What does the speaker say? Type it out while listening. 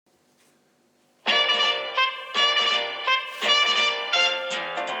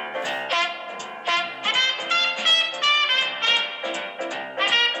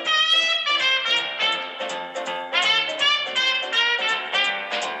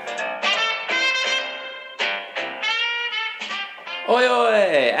Oi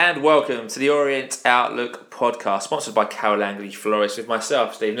oi, and welcome to the Orient Outlook podcast, sponsored by Carol Langley Florist, with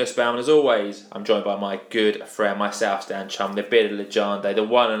myself, Steve Nussbaum, and as always, I'm joined by my good friend, my South Stand chum, the bearded legende, the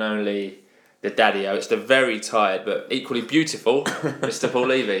one and only, the daddy-o. It's the very tired but equally beautiful Mr. Paul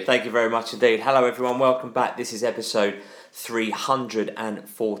Levy. Thank you very much indeed. Hello everyone, welcome back. This is episode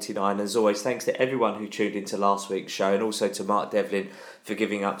 349. As always, thanks to everyone who tuned into last week's show, and also to Mark Devlin for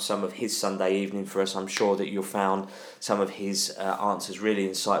giving up some of his Sunday evening for us. I'm sure that you'll found some of his answers really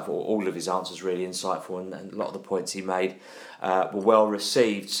insightful, or all of his answers really insightful, and a lot of the points he made were well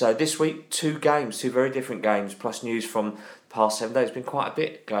received. So this week, two very different games, plus news from the past 7 days. There's been quite a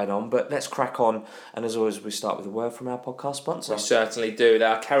bit going on, but let's crack on. And as always, we start with a word from our podcast sponsor. We certainly do. They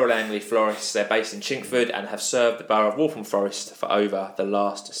are Carol Langley Florists. They're based in Chingford and have served the borough of Waltham Forest for over the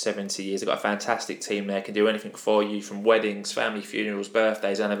last 70 years. They've got a fantastic team there, can do anything for you, from weddings, family funerals,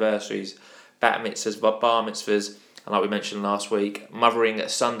 birthdays, anniversaries, bat mitzvahs, bar mitzvahs, and like we mentioned last week, Mothering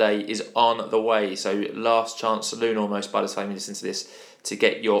Sunday is on the way. So last chance saloon almost by the time you listen to this to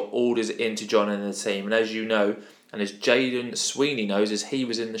get your orders into John and the team. And as you know, and as Jaden Sweeney knows, as he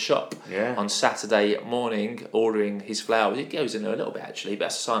was in the shop on Saturday morning ordering his flowers. He goes in there a little bit actually, but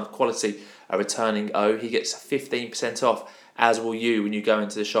that's a sign of quality. A returning O, he gets 15% off, as will you when you go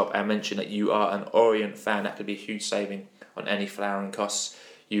into the shop and mention that you are an Orient fan. That could be a huge saving on any flowering costs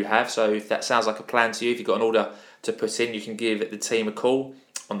you have. So if that sounds like a plan to you, if you've got an order to put in, you can give the team a call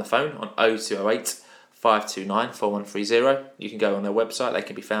on the phone on 0208 529 4130. You can go on their website. They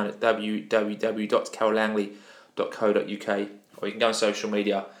can be found at www.carollangley.co.uk, or you can go on social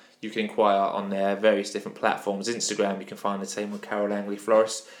media. You can inquire on their various different platforms. Instagram, you can find the team with Carol Langley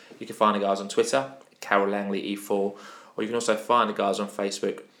Florist. You can find the guys on Twitter, Carol Langley E4, or you can also find the guys on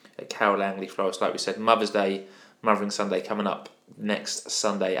Facebook at Carol Langley Florist. Like we said, Mother's Day, Mothering Sunday coming up next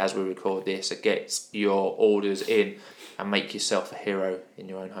Sunday as we record this. So get your orders in and make yourself a hero in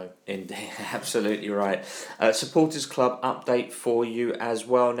your own home. Indeed, absolutely right. Supporters Club update for you as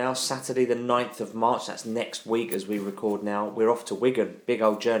well now. Saturday the 9th of March, that's next week as we record now. We're off to Wigan, big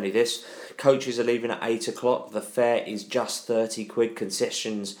old journey this. Coaches are leaving at 8 o'clock. The fare is just £30.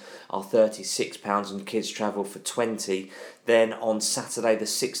 Concessions are £36 and kids travel for £20. Then on Saturday the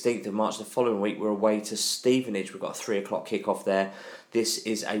 16th of March, the following week, we're away to Stevenage. We've got a 3 o'clock kick-off there. This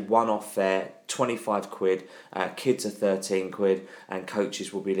is a one-off fare, £25. Kids are £13, and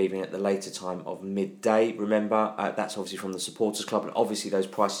coaches will be leaving at the later time of midday. Remember, that's obviously from the Supporters Club, and obviously those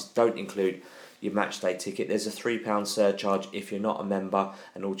prices don't include your match day ticket. There's a £3 surcharge if you're not a member,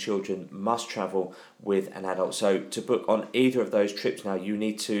 and all children must travel with an adult. So to book on either of those trips now, you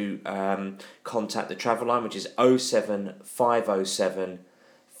need to contact the travel line, which is 07507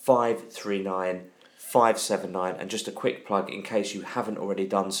 539 579. And just a quick plug in case you haven't already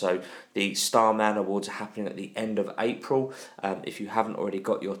done so, the Starman Awards are happening at the end of April. If you haven't already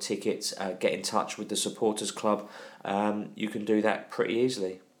got your tickets, get in touch with the Supporters Club. You can do that pretty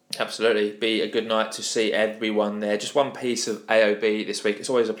easily. Absolutely, be a good night to see everyone there. Just one piece of AOB this week. It's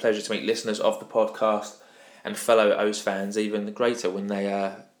always a pleasure to meet listeners of the podcast and fellow O's fans, even greater when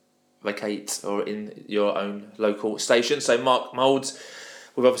they vacate or in your own local station. So Mark Moulds,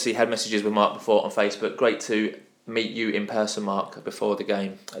 we've obviously had messages with Mark before on Facebook. Great to meet you in person, Mark, before the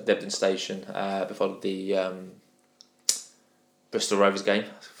game at Debden Station, before the Bristol Rovers game.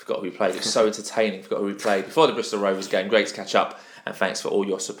 I forgot who we played. It's so entertaining. I forgot who we played before the Bristol Rovers game. Great to catch up, and thanks for all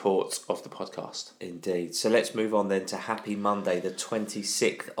your support of the podcast. Indeed. So let's move on then to Happy Monday, the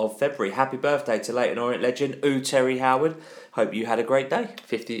 26th of February. Happy birthday to Leyton Orient legend Terry Howard. Hope you had a great day.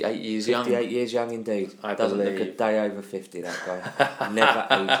 58 years young. 58 years young indeed. Doesn't look a day over 50, that guy. Never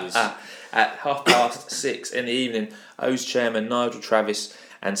ages. At 6:30 in the evening, O's chairman Nigel Travis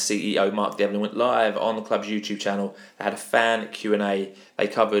and CEO Mark Devlin went live on the club's YouTube channel. They had a fan Q&A. They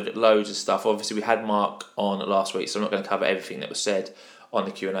covered loads of stuff. Obviously, we had Mark on last week, so I'm not going to cover everything that was said on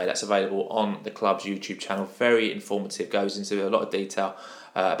the Q&A. That's available on the club's YouTube channel. Very informative, goes into a lot of detail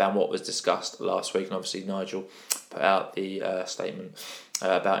about what was discussed last week. And obviously, Nigel put out the statement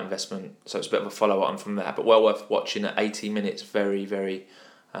about investment. So it's a bit of a follow-on from that, but well worth watching at 80 minutes. Very, very...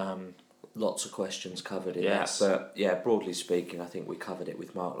 lots of questions covered in yes. that, but yeah, broadly speaking, I think we covered it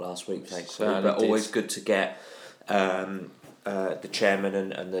with Mark last week, thankfully. Certainly but did. Always good to get the chairman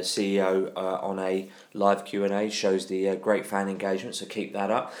and the CEO on a live Q&A. Shows the great fan engagement, so keep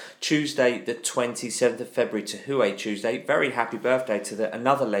that up. Tuesday the 27th of February, Tahué Tuesday. Very happy birthday to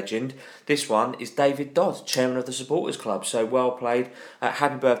another legend. This one is David Dodd, chairman of the Supporters Club, so well played.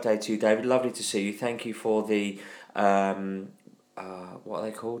 Happy birthday to you, David. Lovely to see you. Thank you for the what are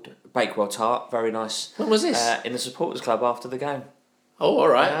they called? Bakewell tart. Very nice. When was this? In the Supporters Club after the game. Oh, all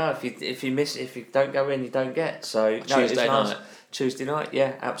right. If you don't go in, you don't get. So Tuesday night. Tuesday night,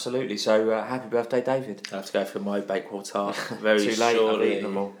 yeah, absolutely. So happy birthday, David. I have to go for my Bakewell tart. Very Too late, shortly. I've eaten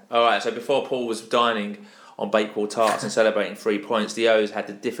them all. Alright, so before Paul was dining on Bakewell tarts and celebrating 3 points, the O's had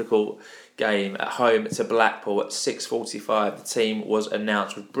the difficult game at home to Blackpool at 6:45. The team was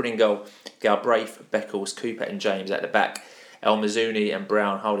announced with Bringle, Galbraith, Beckles, Cooper and James at the back. El Mazzuni and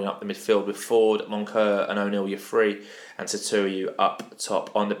Brown holding up the midfield with Ford, Moncur and O'Neill, your three, and Saturiu up top.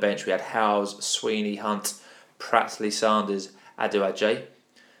 On the bench we had Howes, Sweeney, Hunt, Prattley, Sanders, Aduajay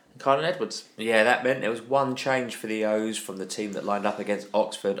and Carlin Edwards. Yeah, that meant there was one change for the O's from the team that lined up against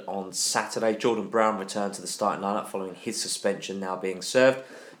Oxford on Saturday. Jordan Brown returned to the starting lineup following his suspension now being served.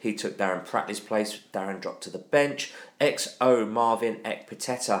 He took Darren Prattley's place. Darren dropped to the bench. XO Marvin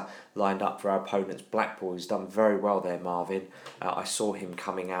Ekpiteta lined up for our opponents Blackpool. He's done very well there, Marvin. I saw him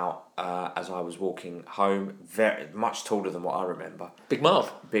coming out as I was walking home. Very much taller than what I remember. Big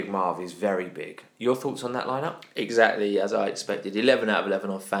Marv. Big Marv is very big. Your thoughts on that lineup? Exactly as I expected. 11 out of 11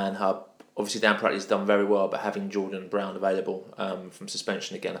 on Fan Hub. Obviously, Dan Prattley's done very well, but having Jordan Brown available from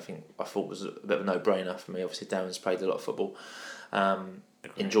suspension again, I thought was a bit of a no-brainer for me. Obviously, Darren's played a lot of football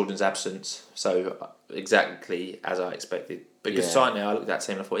in Jordan's absence, so exactly as I expected. But good sign now. I looked at that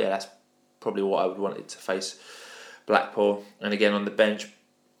team and I thought, yeah, that's probably what I would want it to face Blackpool. And again, on the bench,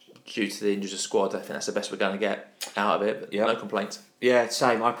 due to the injuries of squad, I think that's the best we're going to get out of it, but no complaints. Yeah,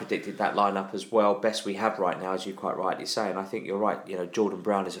 same. I predicted that lineup as well. Best we have right now, as you quite rightly say. And I think you're right. You know, Jordan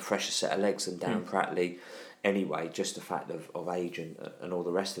Brown is a fresher set of legs than Darren Prattley anyway, just the fact of age and all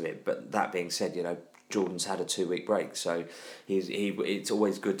the rest of it. But that being said, you know, Jordan's had a 2-week break, so it's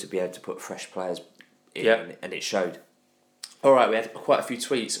always good to be able to put fresh players in, and it showed. All right, we had quite a few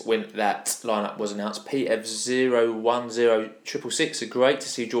tweets when that lineup was announced. PF010666, great to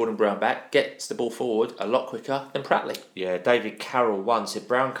see Jordan Brown back. Gets the ball forward a lot quicker than Prattley. Yeah, David Carroll said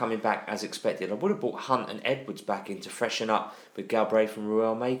Brown coming back as expected. I would have brought Hunt and Edwards back in to freshen up with Galbraith and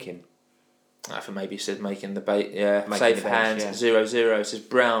Ruel making. I think maybe he said making the bait. Yeah, making safe the bench, hands 0-0. Says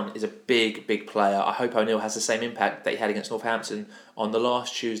Brown is a big player. I hope O'Neill has the same impact that he had against Northampton on the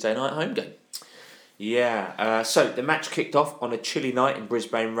last Tuesday night home game. Yeah, so the match kicked off on a chilly night in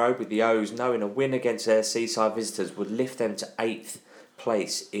Brisbane Road with the O's knowing a win against their seaside visitors would lift them to 8th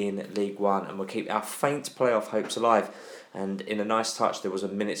place in League One and would keep our faint playoff hopes alive. And in a nice touch, there was a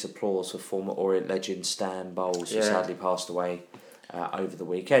minute's applause for former Orient legend Stan Bowles, who sadly passed away over the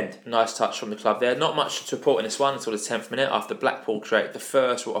weekend. Nice touch from the club there. Not much to report in this one until the 10th minute after Blackpool created the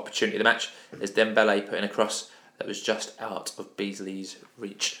first opportunity of the match as Dembele put in a cross that was just out of Beasley's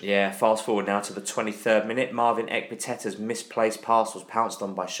reach. Yeah, fast forward now to the 23rd minute. Marvin Ekpiteta's misplaced pass was pounced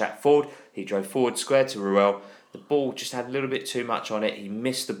on by Shaq Ford. He drove forward square to Ruel. The ball just had a little bit too much on it. He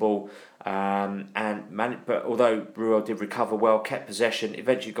missed the ball, but although Ruel did recover well, kept possession,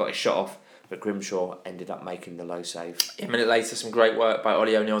 eventually got his shot off, but Grimshaw ended up making the low save. A minute later, some great work by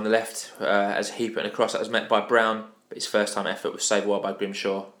Ollie O'Neill on the left as he put in a cross that was met by Brown, but his first time effort was saved well by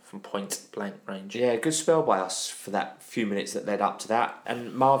Grimshaw from point blank range. Yeah, good spell by us for that few minutes that led up to that.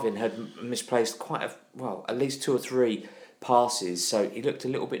 And Marvin had misplaced at least 2 or 3 passes, so he looked a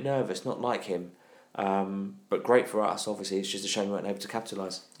little bit nervous, not like him. But great for us, obviously. It's just a shame we weren't able to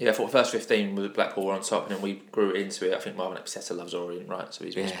capitalise. Yeah, I thought the first 15 with Blackpool were on top and then we grew into it. I think Marvin Ekpiteta loves Orient, right? So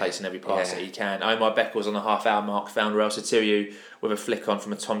he's misplacing every pass that he can. Omar Beckles on the half-hour mark found Ruel Satiriu with a flick on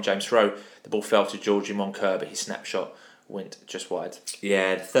from a Tom James throw. The ball fell to Georgie Moncur, but his snapshot went just wide.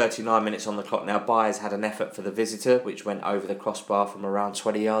 Yeah, 39 minutes on the clock now. Byers had an effort for the visitor, which went over the crossbar from around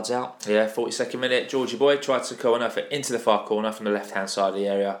 20 yards out. Yeah, 42nd minute. Georgie Boy tried to go on effort into the far corner from the left-hand side of the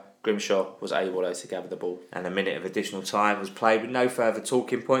area. Grimshaw was able to gather the ball. And a minute of additional time was played with no further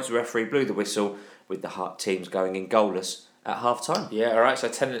talking points. The referee blew the whistle with the teams going in goalless at half-time. Yeah, alright, so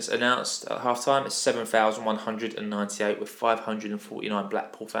attendance announced at half-time is 7,198 with 549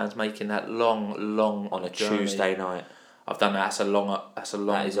 Blackpool fans making that long on a journey. Tuesday night. I've done that.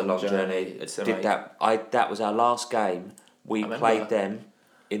 That is a long journey. That was our last game. We played them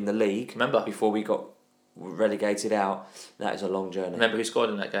in the league. Remember? Before we got relegated out. That is a long journey. Remember who scored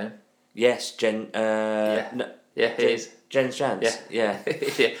in that game? Yes, Jen. It is. Jen's chance. Yeah.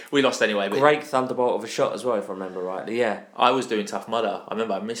 Yeah. We lost anyway. But great thunderbolt of a shot as well, if I remember rightly. Yeah. I was doing Tough Mudder. I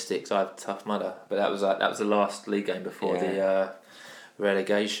remember I missed it because I had Tough Mudder. But that was the last league game before the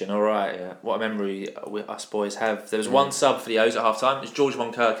relegation. All right. Yeah. What a memory us boys have. There was one sub for the O's at half time. It was George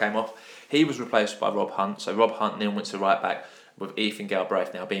Moncur came off. He was replaced by Rob Hunt. So Rob Hunt then went to right back with Ethan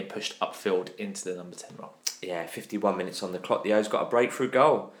Galbraith now being pushed upfield into the number 10 role. Yeah, 51 minutes on the clock. The O's got a breakthrough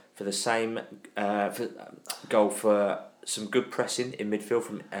goal for the same for some good pressing in midfield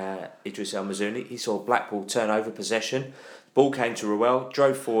from Idris El Mazzuni. He saw Blackpool turn over possession. Ball came to Ruel,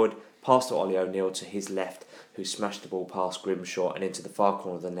 drove forward, passed to Ollie O'Neill to his left, who smashed the ball past Grimshaw and into the far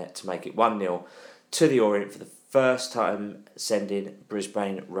corner of the net to make it 1-0 to the Orient for the first time, sending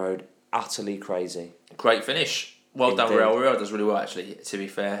Brisbane Road utterly crazy. Great finish. Well done, Ruel. Ruel does really well, actually, to be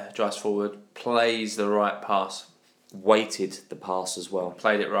fair. Drives forward, plays the right pass. Weighted the pass as well.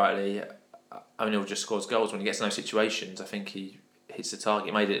 Played it rightly. O'Neill just scores goals when he gets in those situations. I think he hits the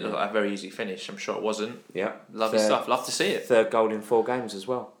target, made it look like a very easy finish. I'm sure it wasn't. Yeah. Lovely stuff. Love to see it. Third goal in 4 games as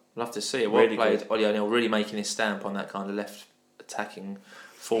well. Love to see it. Well really played. Good. Ollie O'Neill really making his stamp on that kind of left attacking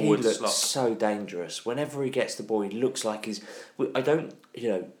forward slot. He looks so dangerous. Whenever he gets the ball, he looks like he's...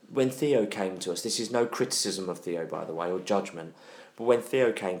 when Theo came to us, this is no criticism of Theo, by the way, or judgment, but when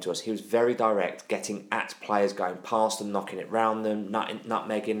Theo came to us, he was very direct, getting at players, going past them, knocking it round them,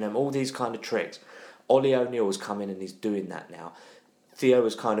 nutmegging them, all these kind of tricks. Ollie O'Neill has come in and he's doing that now. Theo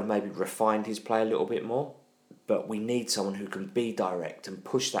has kind of maybe refined his play a little bit more, but we need someone who can be direct and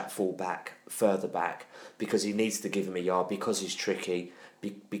push that full back further back, because he needs to give him a yard, because he's tricky,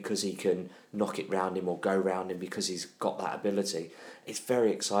 because he can knock it round him or go round him, because he's got that ability. It's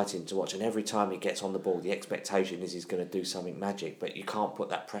very exciting to watch, and every time he gets on the ball, the expectation is he's going to do something magic, but you can't put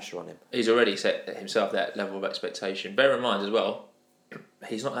that pressure on him. He's already set himself that level of expectation. Bear in mind as well,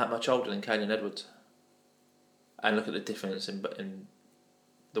 he's not that much older than Caelan Edwards. And look at the difference in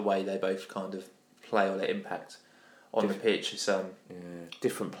the way they both kind of play or their impact on the pitch. It's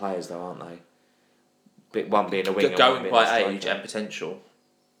different players though, aren't they? One being a winger, going by age and potential.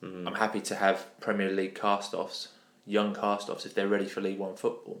 I'm happy to have Premier League cast-offs, young cast-offs, if they're ready for League One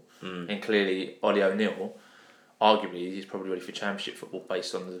football. And clearly Ollie O'Neill, arguably, he's probably ready for Championship football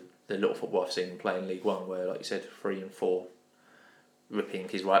based on the little football I've seen him play in League One, where, like you said, 3 and 4, ripping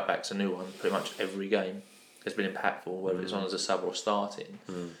his right back's a new one pretty much every game has been impactful, whether it's on as a sub or starting.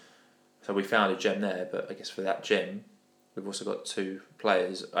 So we found a gem there, but I guess for that gem, we've also got 2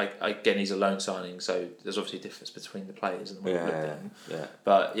 players. Again, he's a loan signing, so there's obviously a difference between the players and the way we look at them. Yeah.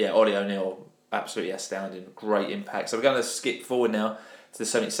 But yeah, Ollie O'Neill, absolutely astounding, great impact. So we're going to skip forward now to the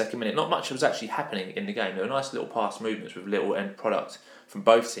 72nd minute. Not much was actually happening in the game. There were nice little pass movements with little end product from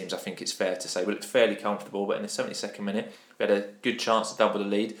both teams, I think it's fair to say. We looked fairly comfortable, but in the 72nd minute, we had a good chance to double the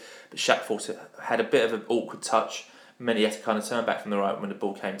lead. But Shackford had a bit of an awkward touch. Meant he had to kind of turn back from the right when the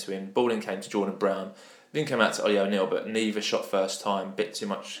ball came to him. Ball in came to Jordan Brown. Then came out to Ollie O'Neill, but neither shot first time. Bit too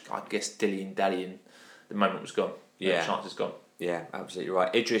much, I guess, dilly-dallying. The moment was gone. The chance is gone. Yeah, absolutely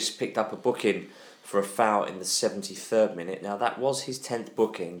right. Idris picked up a booking for a foul in the 73rd minute. Now, that was his 10th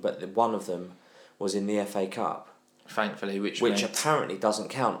booking, but one of them was in the FA Cup. Thankfully, which apparently doesn't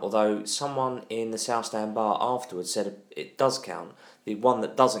count, although someone in the South Stand bar afterwards said it does count. The one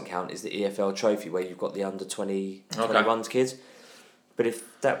that doesn't count is the EFL trophy, where you've got the under 21s kids. But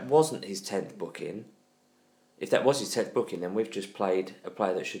if that wasn't his 10th booking, then we've just played a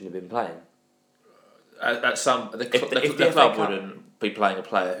player that shouldn't have been playing. The club wouldn't be playing a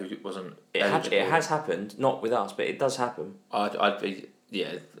player who wasn't. It has happened, not with us, but it does happen. I'd be.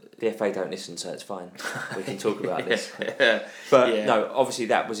 The FA don't listen, so it's fine. We can talk about this. But no, obviously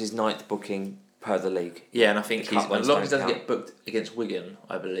that was his 9th booking per the league. Yeah, and I think as long as he doesn't get booked against Wigan,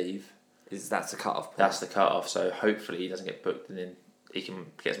 I believe. That's the cut-off point. That's the cut-off, so hopefully he doesn't get booked and then he can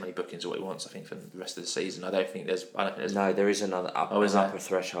get as many bookings as what he wants, I think, for the rest of the season. I don't think there's... No, there is another upper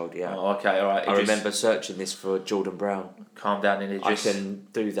threshold, yeah. Oh, okay, all right. I remember searching this for Jordan Brown. Calm down, Idris. I can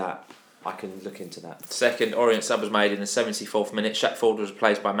do that. I can look into that. Second Orient sub was made in the 74th minute. Shackford was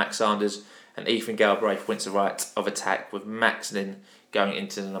replaced by Max Sanders, and Ethan Galbraith went to right of attack, with Max then going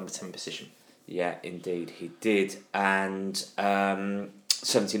into the number 10 position. Yeah, indeed, he did. And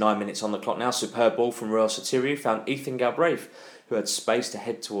 79 minutes on the clock now. Superb ball from Royal Satiriu found Ethan Galbraith, who had space to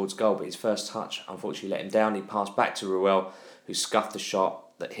head towards goal, but his first touch unfortunately let him down. He passed back to Ruel, who scuffed the shot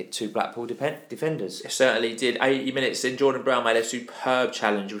that hit 2 Blackpool defenders. It certainly did. 80 minutes in, Jordan Brown made a superb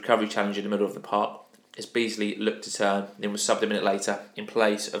recovery challenge in the middle of the park, as Beasley looked to turn, then was subbed a minute later in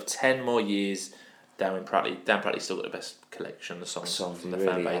place of 10 more years. Dan Pratley's still got the best collection of songs from the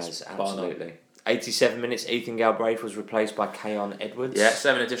fan base. Has, absolutely. 87 minutes, Ethan Galbraith was replaced by Caelan Edwards. Yeah,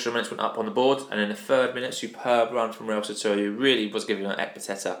 7 additional minutes went up on the board, and in the 3rd minute, superb run from Real Satiriu really was giving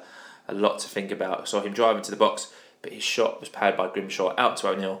Ekpiteta a lot to think about. Saw him driving to the box, but his shot was powered by Grimshaw out to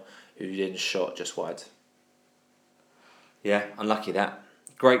O'Neill, who then shot just wide. Yeah, unlucky that.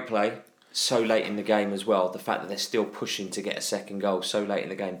 Great play, so late in the game as well. The fact that they're still pushing to get a second goal so late in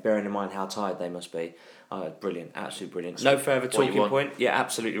the game, bearing in mind how tired they must be. Brilliant, absolutely brilliant. No further talking point. Yeah,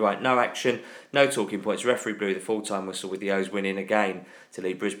 absolutely right. No action, no talking points. Referee blew the full-time whistle with the O's winning again to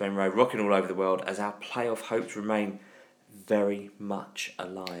lead Brisbane Road rocking all over the world as our playoff hopes remain very much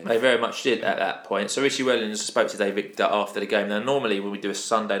alive. They very much did at that point. So Richie Wellens spoke to David after the game. Now, normally when we do a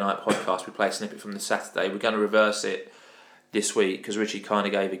Sunday night podcast, we play a snippet from the Saturday. We're going to reverse it this week because Richie kind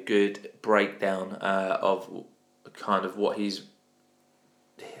of gave a good breakdown of kind of what his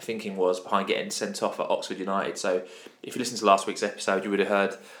thinking was behind getting sent off at Oxford United. So if you listened to last week's episode, you would have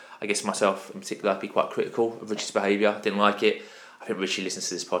heard, I guess myself in particular, be quite critical of Richie's behaviour. Didn't like it. I think Richie listens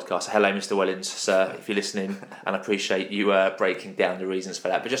to this podcast. So hello, Mr. Wellens, sir, if you're listening, and I appreciate you breaking down the reasons for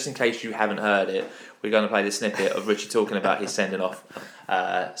that. But just in case you haven't heard it, we're going to play the snippet of Richie talking about his sending off.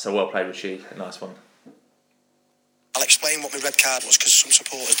 So well played, Richie. A nice one. I'll explain what my red card was because some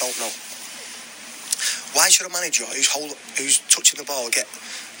supporters don't know. Why should a manager who's touching the ball get,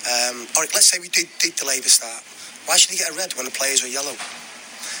 or let's say we did delay the start, why should he get a red when the players are yellow?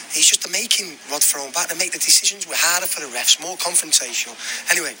 It's just the making Rod thrown back. They make the decisions were harder for the refs, more confrontational.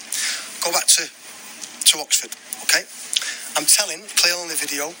 Anyway, go back to Oxford, okay? I'm telling, clear on the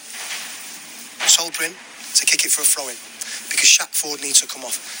video, Solbrin to kick it for a throw-in because Shaq Ford needs to come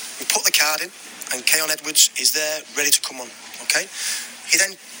off. We put the card in and Keon Edwards is there, ready to come on, okay? He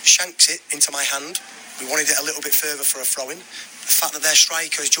then shanks it into my hand. We wanted it a little bit further for a throw-in. The fact that their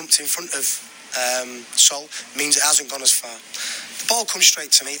striker has jumped in front of Sol means it hasn't gone as far. The ball comes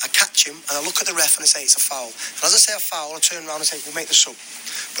straight to me, I catch him and I look at the ref and I say it's a foul. And as I say a foul, I turn around and say we'll make the sub.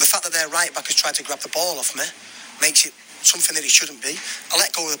 But the fact that their right back has tried to grab the ball off me makes it something that it shouldn't be. I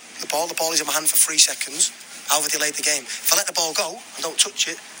let go of the ball is in my hand for 3 seconds. I've delayed the game. If I let the ball go and don't touch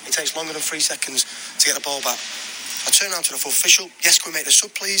it, it takes longer than 3 seconds to get the ball back. I turn around to the full official, yes, can we make the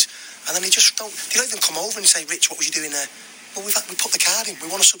sub please? And then they don't even come over and say, Rich, what was you doing there? Well, we put the card in, we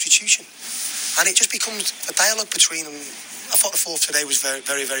want a substitution. And it just becomes a dialogue between them. I thought the fourth today was very,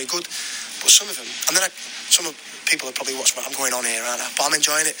 very, very good. But some of them, and then some of people have probably watched what I'm going on here, aren't I? But I'm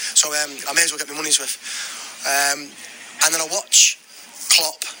enjoying it. So I may as well get my money's worth. And then I watch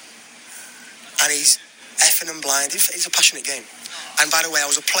Klopp, and he's effing and blind. It's a passionate game. And by the way, I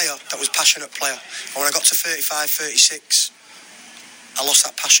was a player that was a passionate player. And when I got to 35, 36, I lost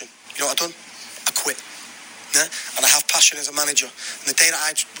that passion. You know what I've done? I quit. Yeah? And I have passion as a manager. And the day that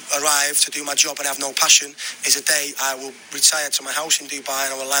I arrive to do my job and have no passion is a day I will retire to my house in Dubai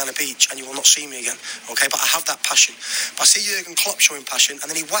and I will lie on a beach and you will not see me again. Okay, but I have that passion. But I see Jurgen Klopp showing passion and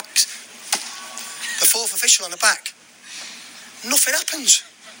then he whacks the fourth official on the back. Nothing happens.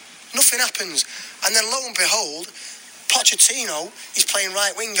 And then lo and behold, Pochettino is playing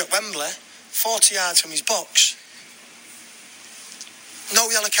right wing at Wembley, 40 yards from his box. No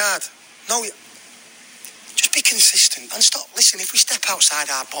yellow card. Just be consistent and stop. Listen, if we step outside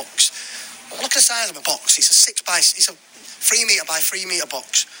our box, look at the size of a box. It's a 3 metre by 3 metre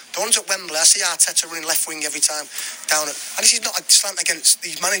box. The ones at Wembley, I see Arteta running left wing every time down at. And this is not a slant against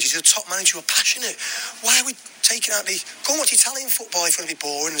these managers. They're top managers who are passionate. Why are we taking out these? Go and watch Italian football if it's going to be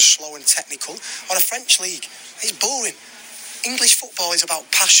boring and slow and technical. Or a French league, it's boring. English football is about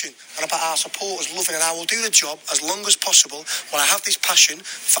passion and about our supporters loving, and I will do the job as long as possible while I have this passion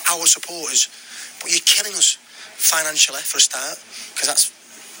for our supporters. But you're killing us financially for a start, because that's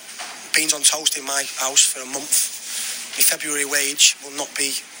beans on toast in my house for a month. My February wage will not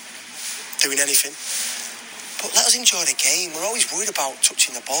be doing anything. But let us enjoy the game. We're always worried about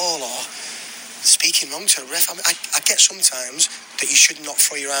touching the ball or speaking wrong to the ref. I get sometimes that you should not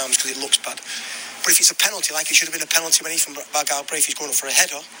throw your arms because it looks bad. But if it's a penalty, like it should have been a penalty when Ethan Baggalbraith is going up for a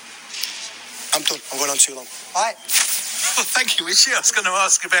header, I'm done. I'm going on too long. All right. Well, thank you, Richie. I was going to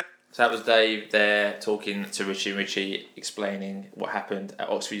ask about... So that was Dave there talking to Richie, and Richie explaining what happened at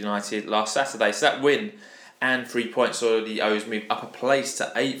Oxford United last Saturday. So that win and 3 points already owes me up a place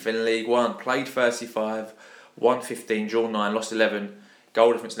to 8th in League One. Played 35, won 15, draw 9, lost 11.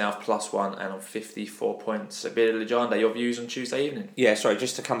 Goal difference now of +1 and on 54 points. A bit of Legenda, your views on Tuesday evening? Yeah, sorry,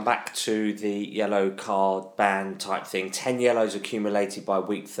 just to come back to the yellow card ban type thing. 10 yellows accumulated by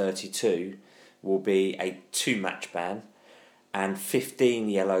week 32 will be a 2-match ban, and 15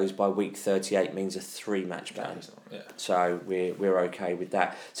 yellows by week 38 means a 3-match ban. Yeah. So we're okay with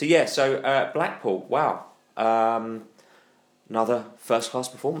that. So Blackpool, wow. Another first-class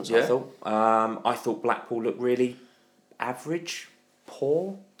performance, Yeah. I thought. I thought Blackpool looked really average,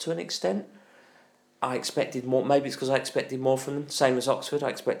 poor to an extent. I expected more. Maybe it's because I expected more from them. Same as Oxford. I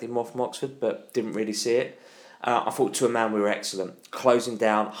expected more from Oxford, but didn't really see it. I thought to a man we were excellent. Closing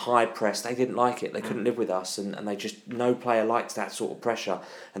down, high press. They didn't like it. They couldn't live with us, and they just, no player likes that sort of pressure.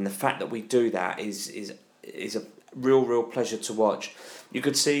 And the fact that we do that is a real pleasure to watch. You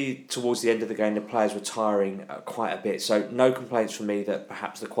could see towards the end of the game the players were tiring quite a bit. So no complaints from me that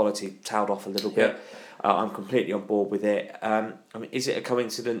perhaps the quality tailed off a little bit. I'm completely on board with it. Is it a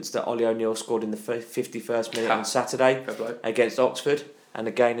coincidence that Ollie O'Neill scored in the 51st minute on Saturday against Oxford and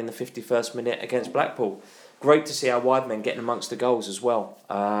again in the 51st minute against Blackpool? Great to see our wide men getting amongst the goals as well.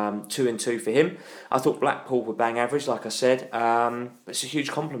 2 and 2 for him. I thought Blackpool were bang average, like I said. But it's a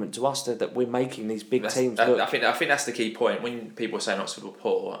huge compliment to us that we're making these big teams look. I think that's the key point. When people are saying Oxford were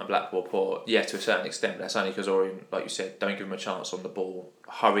poor and Blackpool were poor, yeah, to a certain extent, but that's only because Orient, like you said, don't give them a chance on the ball,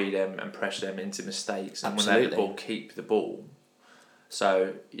 hurry them and pressure them into mistakes, and when they have the ball, keep the ball.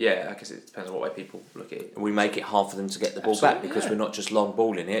 So, yeah, I guess it depends on what way people look at it. We make it hard for them to get the ball back because we're not just long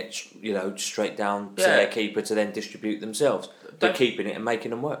balling it, straight down to their keeper to then distribute themselves. They're keeping it and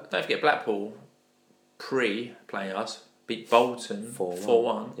making them work. Don't forget Blackpool, pre-playing us, beat Bolton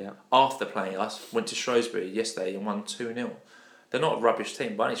 4-1. After playing us, went to Shrewsbury yesterday and won 2-0. They're not a rubbish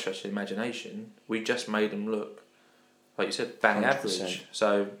team by any stretch of the imagination. We just made them look, like you said, bang 100%. Average.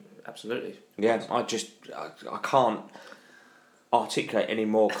 So, absolutely. Yeah, I can't articulate any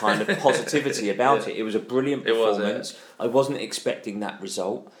more kind of positivity about it. It was a brilliant performance. I wasn't expecting that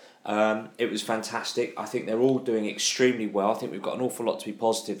result. It was fantastic. I think they're all doing extremely well. I think we've got an awful lot to be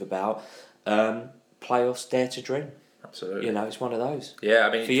positive about. Playoffs, dare to dream. Absolutely. It's one of those. Yeah,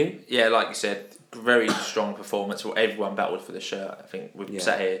 I mean, for you? Yeah, like you said, very strong performance. Well, everyone battled for the shirt. I think we've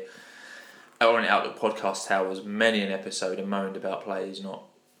sat here on the Outlook Podcast Towers many an episode and moaned about players not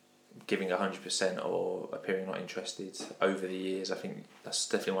giving 100% or appearing not interested over the years. I think that's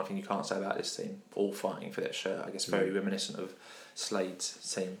definitely one thing you can't say about this team. All fighting for that shirt. I guess very reminiscent of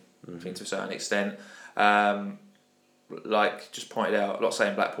Slade's team. I think to a certain extent. Like just pointed out, I'm not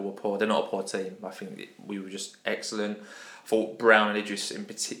saying Blackpool were poor. They're not a poor team. I think we were just excellent. I thought Brown and Idris in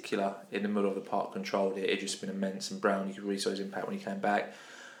particular in the middle of the park controlled it. Idris has been immense, and Brown, you could really saw his impact when he came back.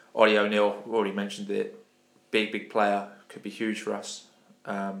 Ollie O'Neill, we already mentioned it. Big player, could be huge for us.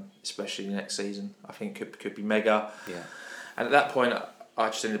 Especially next season, I think could be mega. Yeah. And at that point, I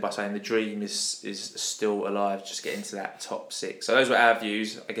just ended by saying the dream is still alive. Just get into that top 6. So those were our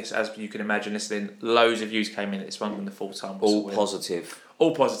views. I guess as you can imagine, listening, loads of views came in at this one when the full time was all positive.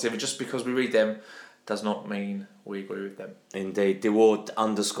 All positive. And just because we read them does not mean we agree with them. Indeed.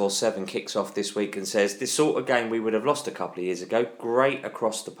 DeWard_7 kicks off this week and says, this sort of game we would have lost a couple of years ago. Great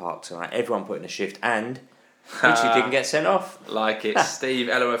across the park tonight. Everyone put in a shift and Richie didn't get sent off. Like it. Steve,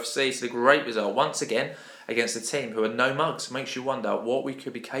 LOFC, it's a great result once again against a team who are no mugs. Makes you wonder what we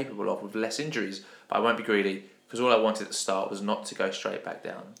could be capable of with less injuries. But I won't be greedy because all I wanted at the start was not to go straight back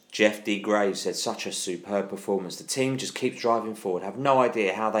down. Jeff D. Graves said, such a superb performance. The team just keeps driving forward. Have no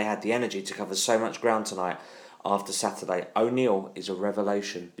idea how they had the energy to cover so much ground tonight. After Saturday, O'Neill is a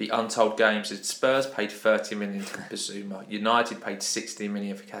revelation. The untold game said Spurs paid 30 million for Basuma, United paid 60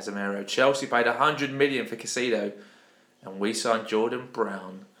 million for Casemiro, Chelsea paid 100 million for Casido, and we signed Jordan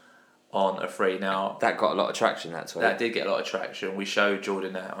Brown on a free. Now that got a lot of traction. That did get a lot of traction. We showed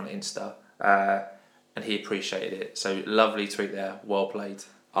Jordan that on Insta, and he appreciated it. So lovely tweet there. Well played.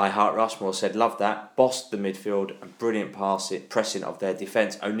 I Heart Rushmore said, love that. Bossed the midfield and brilliant pressing of their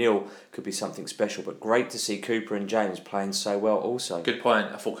defence. O'Neill could be something special, but great to see Cooper and James playing so well also. Good point.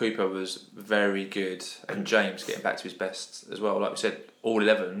 I thought Cooper was very good and James getting back to his best as well. Like we said, all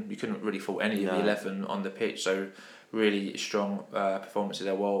 11, you couldn't really fault any of the 11 on the pitch, so really strong performances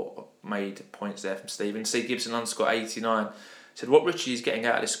there. Well made points there from Stephen. C. Gibson _89 said, what Richie is getting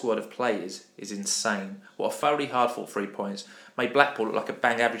out of this squad of players is insane. What a thoroughly hard fought 3 points. Made Blackpool look like a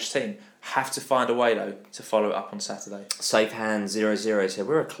bang average team. Have to find a way though to follow it up on Saturday. Safe Hands 00 said,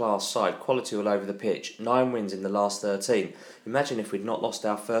 we're a class side, quality all over the pitch, 9 wins in the last 13. Imagine if we'd not lost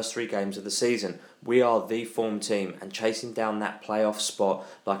our first 3 games of the season. We are the form team and chasing down that playoff spot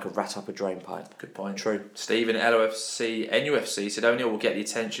like a rat up a drain pipe. Good point. True. Stephen LOFC NUFC said O'Neill will get the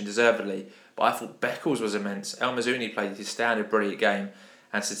attention deservedly, but I thought Beckles was immense. El Mazzuni played his standard brilliant game,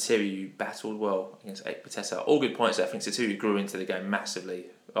 and Sotiriou battled well against Ekpitesa. All good points there. I think Sotiriou grew into the game massively.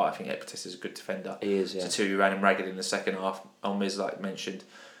 I think Ekpitesa is a good defender. He is, yeah. Sotiriou ran him ragged in the second half. Elmiz, like mentioned.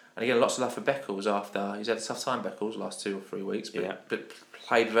 And again, lots of love for Beckles after. He's had a tough time, Beckles, last 2 or 3 weeks. But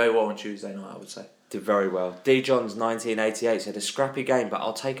played very well on Tuesday night, I would say. Did very well. D. Johns 1988 said, a scrappy game, but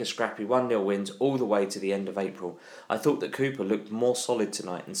I'll take a scrappy 1-0 wins all the way to the end of April. I thought that Cooper looked more solid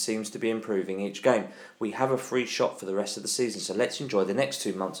tonight and seems to be improving each game. We have a free shot for the rest of the season, so let's enjoy the next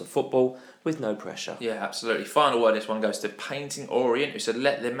 2 months of football with no pressure. Yeah, absolutely. Final word, this one goes to Painting Orient, who said,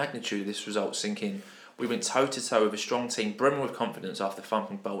 let the magnitude of this result sink in. We went toe-to-toe with a strong team, brimming with confidence after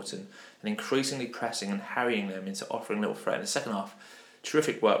thumping Bolton, and increasingly pressing and harrying them into offering little threat in the second half.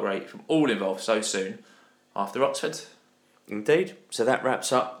 Terrific work rate from all involved so soon. After Oxford, Indeed. So that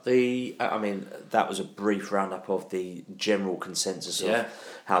wraps up that was a brief roundup of the general consensus of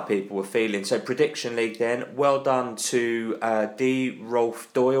how people were feeling. So Prediction League then, well done to D.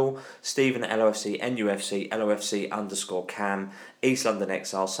 Rolf Doyle, Stephen at LOFC, NUFC, LOFC_Cam, East London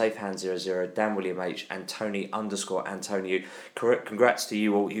Exile, Safe Hand 00, Dan William H, and Tony _Antonio. Congrats to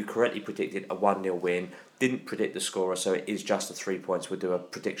you all. You correctly predicted a 1-0 win. Didn't predict the scorer, so it is just the 3 points. We'll do a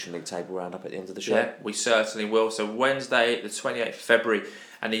Prediction League table roundup at the end of the show. Yeah, we certainly will. So Wednesday, the 28th of February,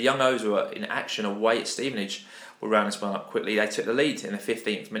 and the Young O's were in action away at Stevenage. We'll round this one up quickly. They took the lead in the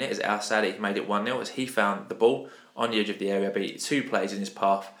 15th minute as Al Sadi made it 1-0 as he found the ball on the edge of the area, beat 2 players in his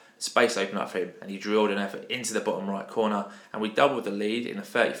path. Space opened up for him and he drilled an effort into the bottom right corner, and we doubled the lead in the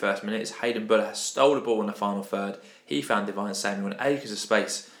 31st minute as Hayden Buller stole the ball in the final third. He found Divine Samuel in acres of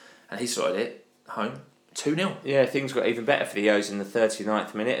space and he sorted it home. 2-0. Yeah, things got even better for the O's in the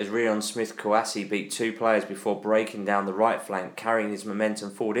 39th minute as Rion Smith-Kouassi beat 2 players before breaking down the right flank, carrying his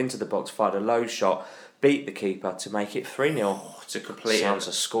momentum forward into the box, fired a low shot, beat the keeper to make it 3-0. Oh, to complete Sounds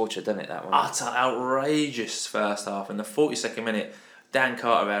a scorcher, doesn't it, that one? Utter outrageous first half. In the 42nd minute, Dan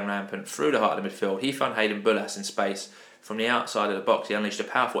Carter ran rampant through the heart of the midfield. He found Hayden Bullas in space. From the outside of the box, he unleashed a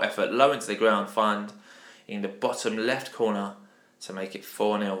powerful effort low into the ground, finding in the bottom left corner to make it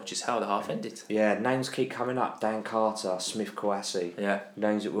 4-0, which is how the half ended. Yeah, names keep coming up. Dan Carter, Smith-Kouassi. Yeah.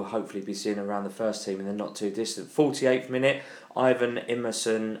 Names that we'll hopefully be seeing around the first team in the not too distant. 48th minute, Ivan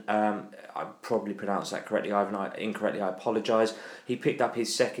Emerson, I probably pronounced that correctly. Incorrectly, I apologise. He picked up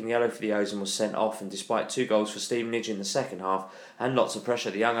his second yellow for the O's and was sent off, and despite 2 goals for Stevenage in the second half and lots of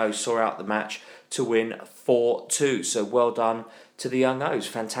pressure, the Young O's saw out the match to win 4-2. So well done to the Young O's.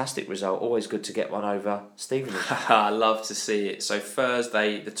 Fantastic result. Always good to get one over Stevenage. I love to see it. So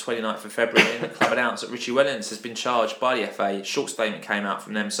Thursday, the 29th of February, the club announced that Richie Wellens has been charged by the FA. A short statement came out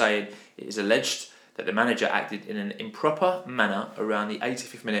from them saying it is alleged that the manager acted in an improper manner around the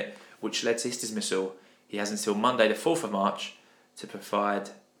 85th minute, which led to his dismissal. He has until Monday, the 4th of March, to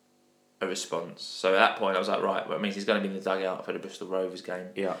provide a response. So at that point, I was like, right, well, it means he's going to be in the dugout for the Bristol Rovers game.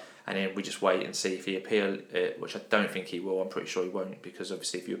 Yeah. And then we just wait and see if he appeal it, which I don't think he will. I'm pretty sure he won't, because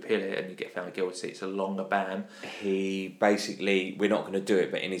obviously if you appeal it and you get found guilty, it's a longer ban. He basically, we're not going to do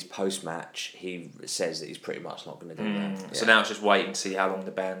it, but in his post-match, he says that he's pretty much not going to do that. Yeah. So now it's just wait and see how long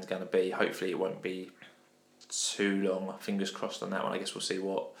the ban's going to be. Hopefully it won't be too long. Fingers crossed on that one. I guess we'll see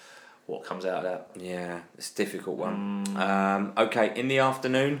what comes out of that. Yeah, it's a difficult one. Okay, in the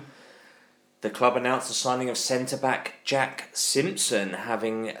afternoon, the club announced the signing of centre-back Jack Simpson,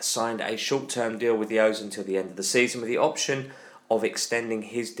 having signed a short-term deal with the O's until the end of the season with the option of extending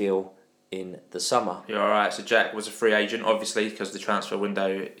his deal in the summer. You're alright, so Jack was a free agent, obviously, because the transfer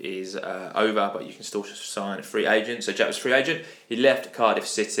window is over, but you can still sign a free agent. So Jack was a free agent. He left Cardiff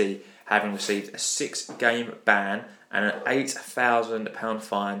City, having received a 6-game ban and an £8,000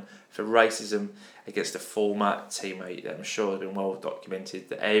 fine for racism against a former teammate that I'm sure has been well documented,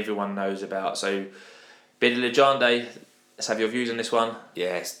 that everyone knows about. So, bit of legende. Let's have your views on this one.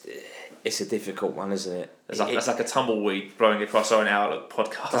 Yeah, it's a difficult one, isn't it? It's like a tumbleweed blowing across our Outlook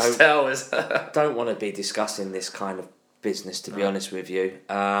podcast. Don't want to be discussing this kind of business, to be honest with you.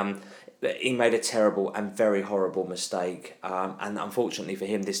 He made a terrible and very horrible mistake, and unfortunately for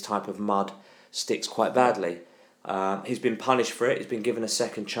him, this type of mud sticks quite badly. He's been punished for it. He's been given a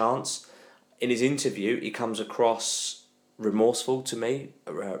second chance. In his interview, he comes across remorseful to me,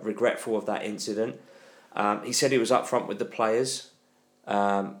 regretful of that incident. He said he was upfront with the players,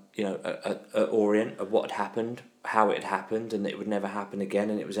 at Orient, of what had happened, how it had happened, and that it would never happen again,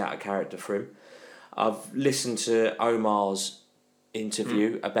 and it was out of character for him. I've listened to Omar's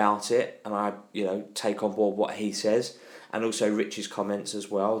interview about it, and I, take on board what he says, and also Richie's comments as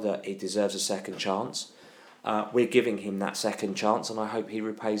well, that he deserves a second chance. We're giving him that second chance, and I hope he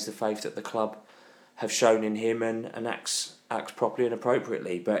repays the faith that the club have shown in him and acts properly and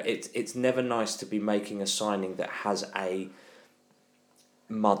appropriately. But it's never nice to be making a signing that has a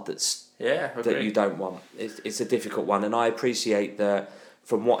mud that you don't want. It's a difficult one, and I appreciate that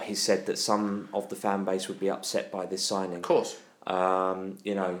from what he said that some of the fan base would be upset by this signing. Of course.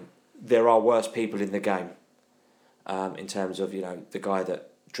 There are worse people in the game. In terms of the guy that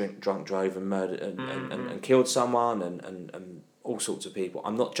drunk drove and murdered and killed someone and all sorts of people.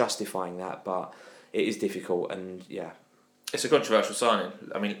 I'm not justifying that, but it is difficult, and it's a controversial signing.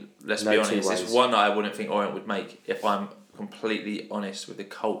 I mean, let's be honest, it's one that I wouldn't think Orient would make, if I'm completely honest with the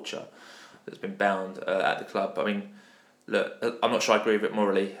culture that's been bound at the club. I mean, look, I'm not sure I agree with it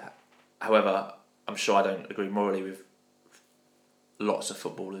morally. However, I'm sure I don't agree morally with lots of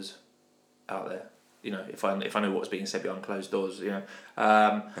footballers out there. If I knew what was being said behind closed doors,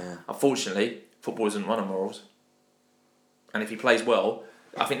 Unfortunately, football isn't one of morals. and if he plays well,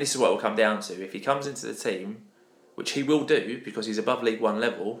 I think this is what it will come down to. If he comes into the team, which he will do because he's above League One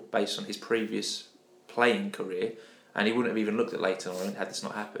level based on his previous playing career, and he wouldn't have even looked at Leyton Orient had this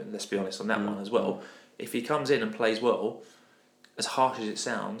not happened, let's be honest on that one as well. If he comes in and plays well, as harsh as it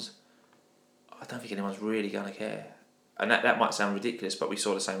sounds, I don't think anyone's really going to care. And that might sound ridiculous, but we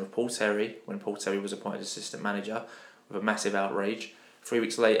saw the same with Paul Terry when Paul Terry was appointed assistant manager with a massive outrage. 3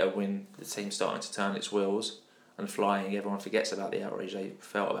 weeks later, when the team started to turn its wheels and flying, everyone forgets about the outrage they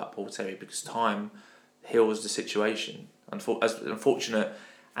felt about Paul Terry because time heals the situation. As unfortunate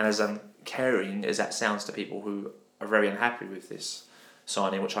and as uncaring as that sounds to people who are very unhappy with this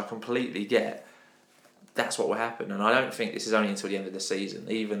signing, which I completely get, that's what will happen. And I don't think this is only until the end of the season.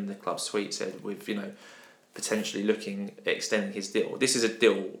 Even the club's tweet said with, potentially looking at extending his deal. This is a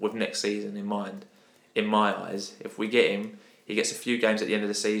deal with next season in mind, in my eyes. If we get him, he gets a few games at the end of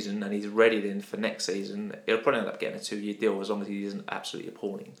the season and he's ready then for next season, he'll probably end up getting a 2-year deal as long as he isn't absolutely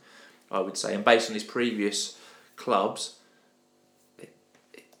appalling, I would say. And based on his previous clubs,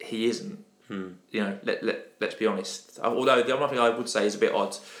 he isn't. Let's be honest. Although the other thing I would say is a bit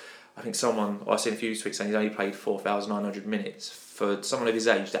odd. I think I've seen a few tweets saying he's only played 4,900 minutes. For someone of his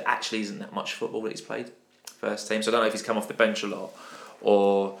age, there actually isn't that much football that he's played first team. So I don't know if he's come off the bench a lot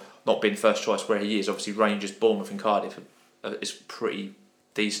or not been first choice where he is. Obviously Rangers, Bournemouth and Cardiff is pretty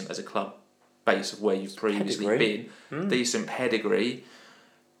decent as a club base of where you've previously been. Decent pedigree.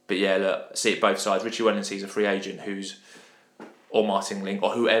 But yeah, look, see it both sides. Richie Wellington's a free agent or Martin Link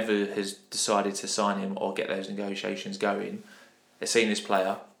or whoever has decided to sign him or get those negotiations going. They've seen this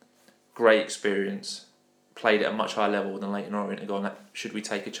player, great experience, played at a much higher level than Leyton Orient and gone, should we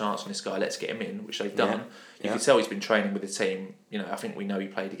take a chance on this guy? Let's get him in, which they've done. You can tell he's been training with the team. I think we know he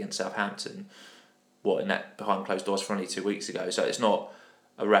played against Southampton, in that behind closed doors for only 2 weeks ago. So it's not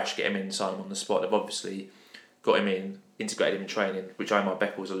a rash get him in, sign him on the spot. They've obviously got him in, integrated him in training, which Omar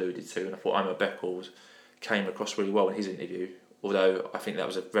Beckles alluded to, and I thought Omar Beckles came across really well in his interview, although I think that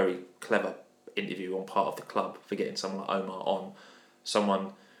was a very clever interview on part of the club for getting someone like Omar on,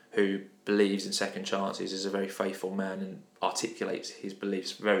 someone who believes in second chances, is a very faithful man and articulates his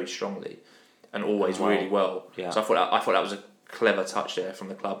beliefs very strongly and always really well. Yeah. So I thought that was a clever touch there from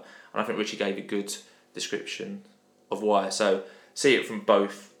the club, and I think Richie gave a good description of why. So see it from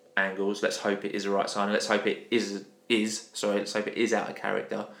both angles. Let's hope it is the right sign. Let's hope it let's hope it is out of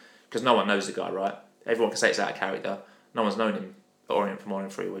character, because no one knows the guy, right? Everyone can say it's out of character. No one's known him at Orient for more than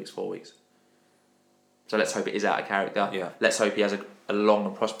 3 weeks, 4 weeks. So let's hope it is out of character. Yeah. Let's hope he has a long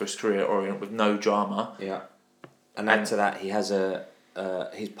and prosperous career at Orient with no drama. Yeah. And add to that, he has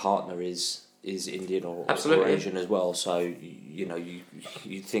his partner is Indian or Asian as well. So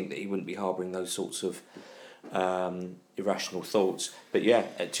you'd think that he wouldn't be harbouring those sorts of irrational thoughts. But yeah,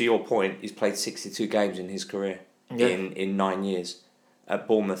 to your point, he's played 62 games in his career in 9 years. At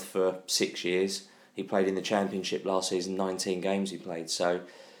Bournemouth for 6 years. He played in the Championship last season, 19 games he played. So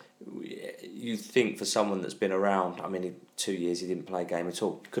you think for someone that's been around, 2 years he didn't play a game at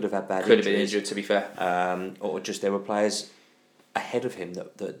all. Could have had bad injuries. Could have been injured, to be fair. Or just there were players ahead of him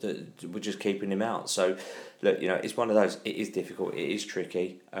that were just keeping him out. So, look, it's one of those. It is difficult. It is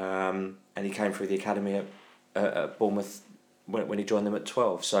tricky. And he came through the academy at Bournemouth when he joined them at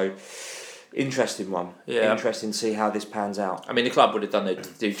 12. So, interesting one. Yeah. Interesting to see how this pans out. The club would have done their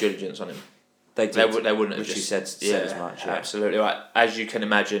due diligence on him. They did. They wouldn't have just said as much. Yeah. Absolutely right. As you can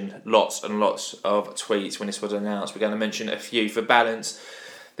imagine, lots and lots of tweets when this was announced. We're going to mention a few for balance.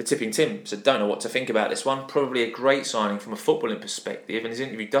 The Tipping Tim said, don't know what to think about this one. Probably a great signing from a footballing perspective, and his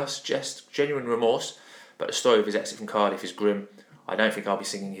interview does suggest genuine remorse, but the story of his exit from Cardiff is grim. I don't think I'll be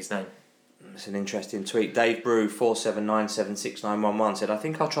singing his name. It's an interesting tweet. Dave Brew 47976911 said, I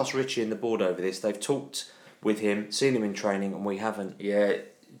think I'll trust Richie and the board over this. They've talked with him, seen him in training, and we haven't. Yeah.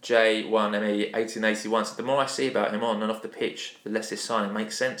 J1ME 1881 said, the more I see about him on and off the pitch, the less this signing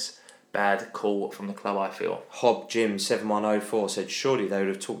makes sense. Bad call from the club, I feel. Hob Jim 7104 said, surely they would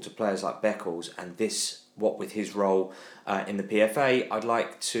have talked to players like Beckles, and this, what with his role in the PFA, I'd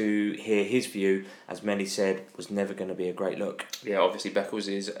like to hear his view, as many said, was never going to be a great look. Yeah, obviously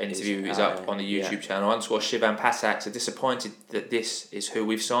Beckles' interview is up on the YouTube channel. _Shivan Pasak said, disappointed that this is who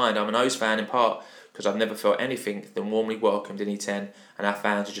we've signed. I'm an O's fan in part because I've never felt anything than warmly welcomed in E10, and our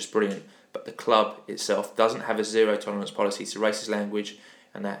fans are just brilliant. But the club itself doesn't have a zero tolerance policy to racist language,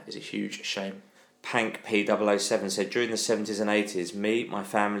 and that is a huge shame. Pank P007 said, during the 70s and 80s, me, my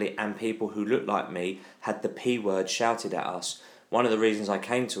family and people who looked like me had the P word shouted at us. One of the reasons I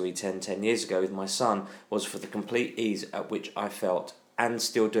came to E10 10 years ago with my son was for the complete ease at which I felt, and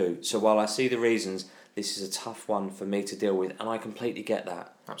still do. So while I see the reasons, this is a tough one for me to deal with, and I completely get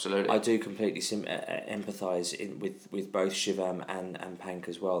that. Absolutely. I do completely empathise with both Shivam and Pank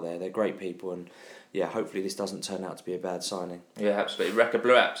as well. They're great people, and yeah, hopefully this doesn't turn out to be a bad signing. Yeah, absolutely. Rekha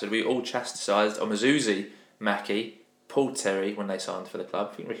Blue Apps, we all chastised Omazuzi, Mackie, Paul Terry when they signed for the club.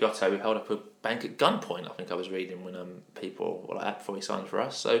 I think Ricky Otto held up a bank at gunpoint, I think I was reading when people were like that before he signed for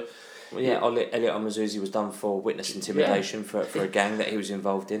us. So, well, yeah, Elliot Omazuzi was done for witness intimidation for a gang that he was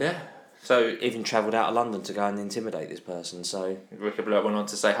involved in. Yeah. So even travelled out of London to go and intimidate this person. So Ricky Blue went on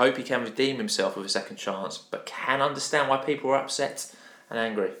to say, hope he can redeem himself with a second chance, but can understand why people are upset and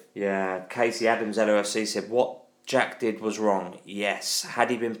angry. Yeah, Casey Adams, LOFC, said, what Jack did was wrong. Yes. Had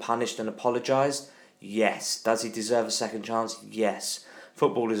he been punished and apologised? Yes. Does he deserve a second chance? Yes.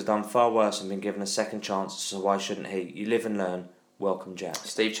 Footballers have done far worse and been given a second chance, so why shouldn't he? You live and learn. Welcome, Jack.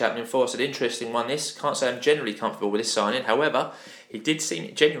 Steve Chapman for said, interesting one this. Can't say I'm generally comfortable with this signing. However, he did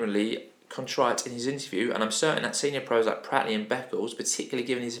seem genuinely contrite in his interview, and I'm certain that senior pros like Pratley and Beckles, particularly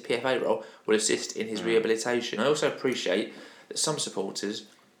given his PFA role, will assist in his rehabilitation. I also appreciate that some supporters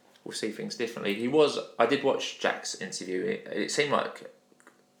will see things differently. I did watch Jack's interview. It seemed like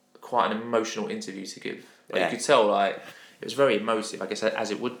quite an emotional interview to give. You could tell, it was very emotive, I guess,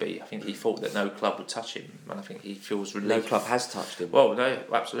 as it would be. I think he thought that no club would touch him, and I think he feels relief. No club has touched him. Well, no,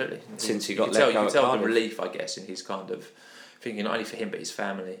 absolutely. Since he got let go. You can tell the relief, I guess, in his kind of thinking, not only for him but his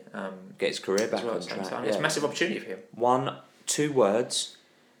family. Get his career back on track. Yeah. It's a massive opportunity for him. 2 words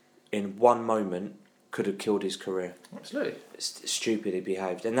in one moment could have killed his career. Absolutely. It's stupid he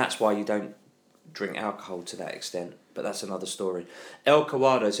behaved, and that's why you don't drink alcohol to that extent, but that's another story. El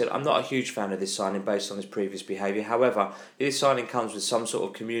Kawado said, I'm not a huge fan of this signing based on his previous behaviour. However, this signing comes with some sort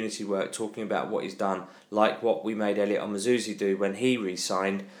of community work talking about what he's done, like what we made Elliot Omazuzi do when he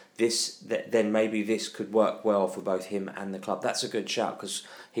re-signed. Then maybe this could work well for both him and the club. That's a good shout, because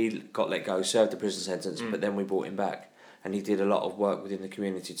he got let go, served the prison sentence, but then we brought him back, and he did a lot of work within the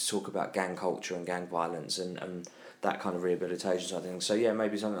community to talk about gang culture and gang violence and that kind of rehabilitation sort of thing. So yeah,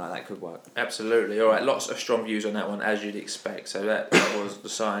 maybe something like that could work. Absolutely. All right, lots of strong views on that one, as you'd expect. So that was the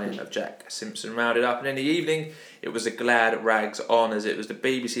signing of Jack Simpson rounded up. And in the evening, it was a glad rags on, as it was the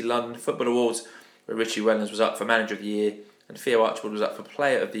BBC London Football Awards, where Richie Wellens was up for Manager of the Year and Theo Archibald was up for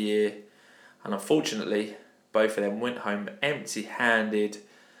Player of the Year. And unfortunately, both of them went home empty-handed.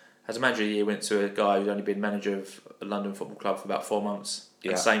 As a Manager of the Year, went to a guy who's only been manager of a London Football Club for about 4 months.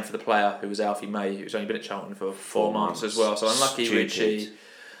 And same for the player, who was Alfie May, who's only been at Charlton for 4 months as well. So unlucky Richie,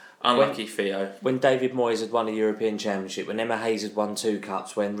 unlucky Theo. When David Moyes had won a European Championship, when Emma Hayes had won 2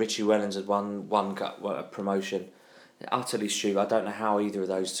 cups, when Richie Wellens had won 1 cup, a promotion, utterly stupid. I don't know how either of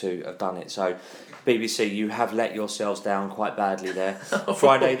those two have done it. So, BBC, you have let yourselves down quite badly there.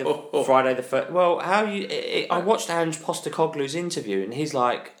 Friday the first. Well, I watched Ange Postecoglou's interview, and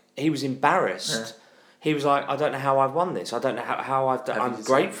he was embarrassed. Yeah. He was like, I don't know how I've won this. I don't know how I've done. I'm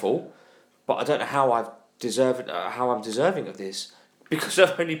grateful, but I don't know how I'm deserving of this, because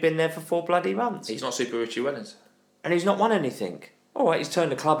I've only been there for 4 bloody months. He's not Super Richie Wellens, and he's not won anything. All right, he's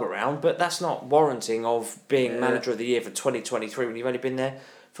turned the club around, but that's not warranting of being Manager of the Year for 2023 when you've only been there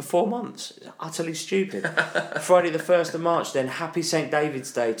for 4 months. It's utterly stupid. Friday the 1st of March then, happy St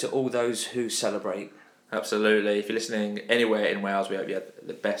David's Day to all those who celebrate. Absolutely. If you're listening anywhere in Wales, we hope you had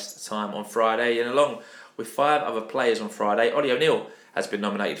the best time on Friday. And along with 5 other players on Friday, Ollie O'Neill has been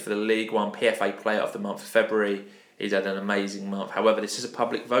nominated for the League One PFA Player of the Month for February. He's had an amazing month. However, this is a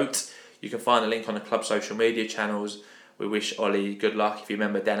public vote. You can find a link on the club's social media channels. We wish Ollie good luck. If you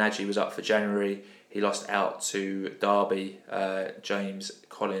remember, Dan Adji was up for January. He lost out to Derby, James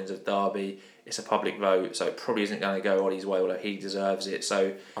Collins of Derby. It's a public vote, so it probably isn't going to go Ollie's way, although he deserves it.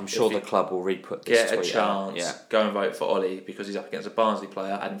 So I'm sure the club will re-put this tweet tweet out. Get a chance, go and vote for Ollie, because he's up against a Barnsley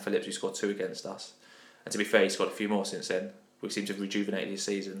player, Adam Phillips, who scored 2 against us. And to be fair, he's scored a few more since then. We seem to have rejuvenated his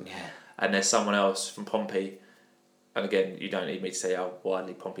season. Yeah. And there's someone else from Pompey. And again, you don't need me to say how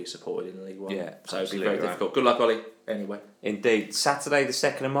widely Pompey is supported in League One. Yeah, so it'd be very difficult. Good luck, Ollie. Anyway. Indeed. Saturday the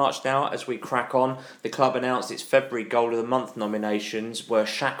 2nd of March now, as we crack on, the club announced its February Goal of the Month nominations were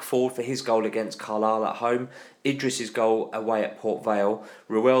Shaq Ford for his goal against Carlisle at home, Idris's goal away at Port Vale,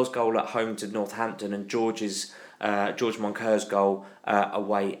 Ruel's goal at home to Northampton, and George Moncur's goal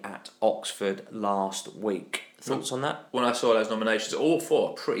away at Oxford last week. Thoughts on that? When I saw those nominations, all 4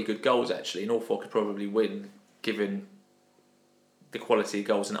 are pretty good goals actually, and all 4 could probably win, given the quality of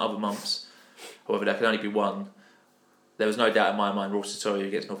goals in other months. However, there can only be one. There was no doubt in my mind Ross Sartori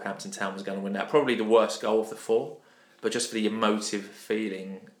against Northampton Town was going to win that. Probably the worst goal of the 4, but just for the emotive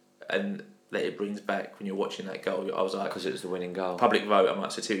feeling and that it brings back when you're watching that goal, I was like... Because it was the winning goal. Public vote, I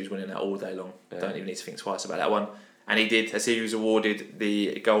might say Sartori was winning that all day long. Yeah. Don't even need to think twice about that one. And he did, as he was awarded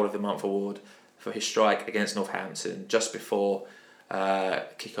the Goal of the Month award for his strike against Northampton just before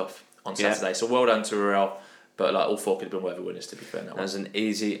kick-off on Saturday. So well done to Ruel. But all four could have been weather winners, to be fair. That was an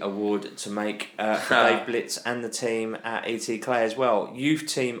easy award to make for Dave Blitz and the team at E.T. Clay as well. Youth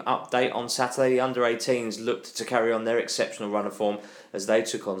team update on Saturday. The under-18s looked to carry on their exceptional run of form as they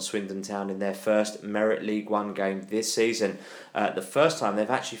took on Swindon Town in their first Merit League One game this season. The first time they've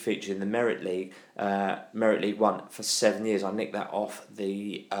actually featured in the Merit League One for 7 years. I nicked that off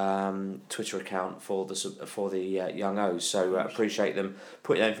the Twitter account for the Young O's. So appreciate them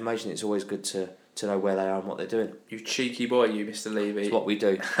putting that information. It's always good to know where they are and what they're doing. You cheeky boy, you, Mr. Levy. It's what we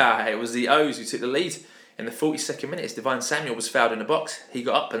do. It was the O's who took the lead. In the 42nd minute, Divine Samuel was fouled in the box. He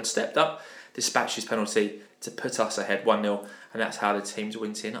got up and stepped up, dispatched his penalty to put us ahead 1-0, and that's how the teams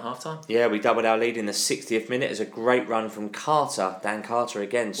went in at half-time. Yeah, we doubled our lead in the 60th minute as a great run from Carter. Dan Carter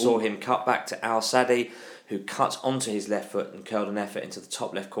again saw him cut back to Al Sadi, who cut onto his left foot and curled an effort into the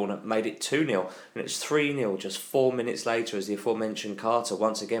top left corner, made it 2-0. And it's 3-0 just 4 minutes later as the aforementioned Carter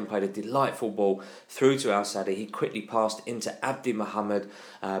once again played a delightful ball through to Al Sadi. He quickly passed into Abdi Mohammed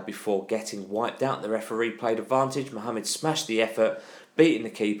before getting wiped out. The referee played advantage. Mohammed smashed the effort, beating the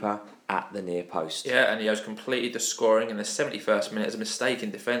keeper at the near post. Yeah, and he has completed the scoring in the 71st minute as a mistake in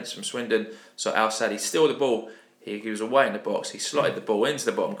defence from Swindon. So Al Sadi steal the ball. He was away in the box. He slotted the ball into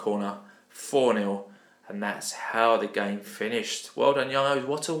the bottom corner. 4-0. And that's how the game finished. Well done, Young O's.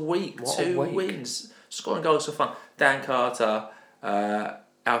 What a week. What Two a week. wins. Scoring goals for fun. Dan Carter,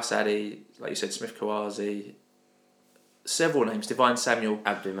 Al Sadi, like you said, Smith Kawazi, several names. Divine Samuel.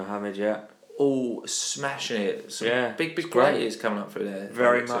 Abdi Mohammed, yeah. All smashing it. Some big It's players coming up through there.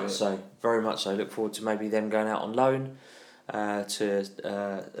 Very much so. Very much so. Look forward to maybe them going out on loan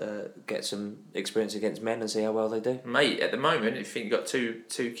to get some experience against men and see how well they do. Mate, at the moment, if you think you've got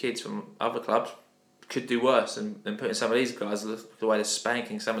two kids from other clubs, could do worse than putting some of these guys, the way they're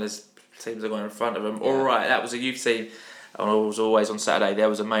spanking some of the teams that are going in front of them. Yeah. All right, that was a youth team. And it was always on Saturday. There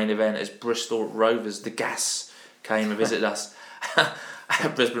was a main event as Bristol Rovers, the Gas, came and visited us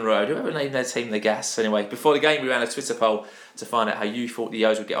at Brisbane Road. Whoever named their team the Gas? Anyway, before the game, we ran a Twitter poll to find out how you thought the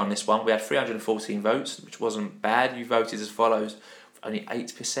O's would get on this one. We had 314 votes, which wasn't bad. You voted as follows. Only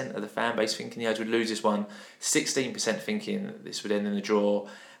 8% of the fan base thinking the O's would lose this one, 16% thinking this would end in a draw,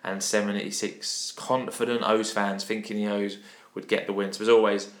 and 76 confident O's fans thinking the O's would get the win. So as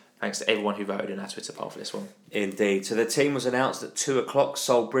always, thanks to everyone who voted in our Twitter poll for this one. Indeed. So the team was announced at 2 o'clock.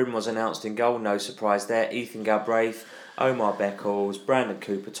 Sol Brim was announced in goal. No surprise there. Ethan Galbraith, Omar Beckles, Brandon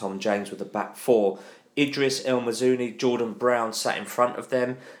Cooper, Tom James with the back four. Idris El Mazouni, Jordan Brown sat in front of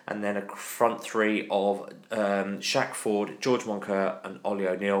them, and then a front three of Shaq Ford, George Moncur and Ollie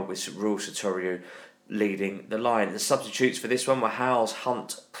O'Neill with Rule Satoru leading the line. The substitutes for this one were Howes,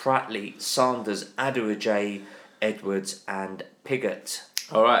 Hunt, Pratley, Sanders, Aduajay, Edwards and Pigott.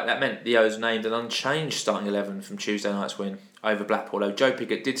 Alright, that meant the O's named an unchanged starting 11 from Tuesday night's win over Blackpool, although Joe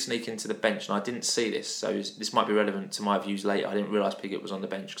Pigott did sneak into the bench and I didn't see this, so this might be relevant to my views later. I didn't realise Pigott was on the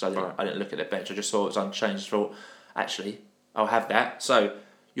bench because I didn't look at the bench. I just saw it was unchanged. I thought, actually, I'll have that. So,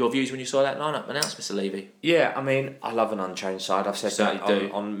 your views when you saw that lineup announced, Mr. Levy? Yeah, I mean, I love an unchanged side. I've said that do.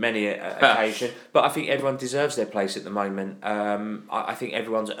 on many occasions. But I think everyone deserves their place at the moment. I think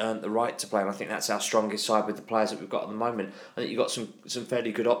everyone's earned the right to play, and I think that's our strongest side with the players that we've got at the moment. I think you've got some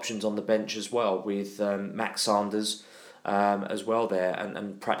fairly good options on the bench as well with Max Sanders as well there.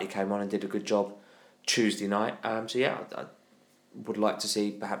 And Pratley came on and did a good job Tuesday night. So yeah, I would like to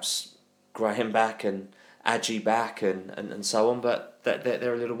see perhaps Graham back and Adji back and so on, but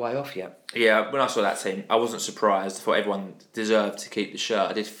they're a little way off yet. Yeah, when I saw that team, I wasn't surprised. I thought everyone deserved to keep the shirt.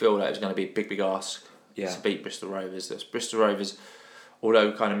 I did feel that it was going to be a big ask to beat Bristol Rovers. That's Bristol Rovers,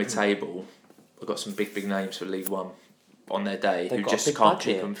 although kind of mid-table, have got some big names for League One on their day who just can't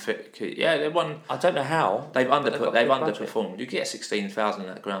keep them fit. Yeah, they won. I don't know how. They've underperformed. You get 16,000 in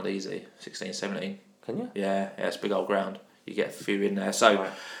that ground easy, 16, 17. Can you? Yeah, it's a big old ground. You get a few in there. So.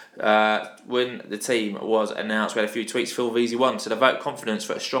 When the team was announced, we had a few tweets. Phil Veazey won, so the vote confidence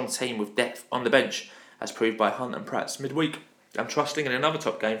for a strong team with depth on the bench, as proved by Hunt and Pratt's midweek. I'm trusting in another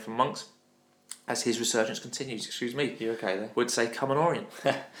top game from Monks as his resurgence continues. Excuse me. You okay there? Would say come on Orient.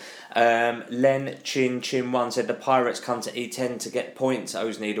 Len Chin 1 said the Pirates come to E10 to get points.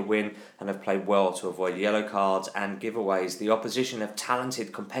 O's need a win and have played well to avoid yellow cards and giveaways. The opposition have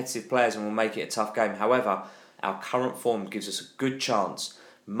talented, competitive players and will make it a tough game. However, our current form gives us a good chance.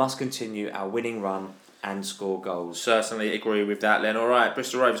 Must continue our winning run and score goals. Certainly agree with that, Len. Alright,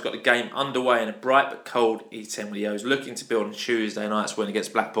 Bristol Rovers got the game underway in a bright but cold E10 with the O's looking to build on Tuesday night's win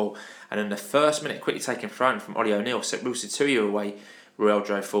against Blackpool. And in the first minute, quickly taken front from Ollie O'Neill, set Rule Satoru away. Ruel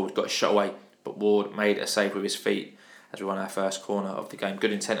drove forward, got a shot away, but Ward made a save with his feet as we won our first corner of the game.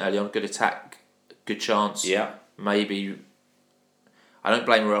 Good intent early on, good attack, good chance. Yeah. Maybe I don't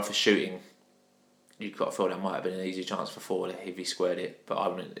blame Royal for shooting. You've got to feel that might have been an easy chance for Ford if he squared it, but I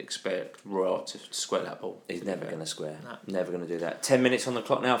wouldn't expect Royal to square that ball. He's never going to square. No. Never going to do that. 10 minutes on the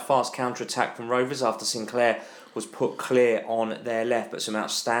clock now. Fast counter-attack from Rovers after Sinclair was put clear on their left, but some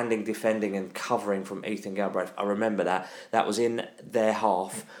outstanding defending and covering from Ethan Galbraith. I remember that. That was in their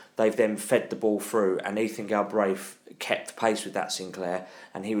half. They've then fed the ball through, and Ethan Galbraith kept pace with that Sinclair,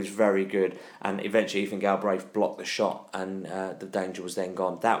 and he was very good. And eventually Ethan Galbraith blocked the shot, and the danger was then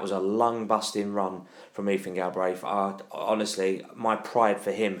gone. That was a lung-busting run from Ethan Galbraith. Honestly, my pride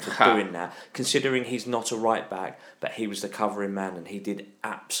for him for doing that, considering he's not a right back, but he was the covering man, and he did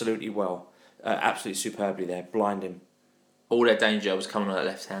absolutely well. Absolutely superbly there, blinding. All their danger was coming on that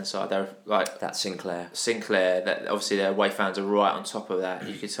left-hand side. They were like that Sinclair, that obviously their away fans are right on top of that.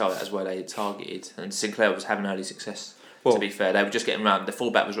 You could tell that as well. They targeted, and Sinclair was having early success. Well, to be fair, they were just getting round. The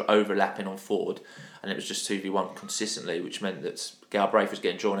fullback was overlapping on Ford, and it was just 2v1 consistently, which meant that Galbraith was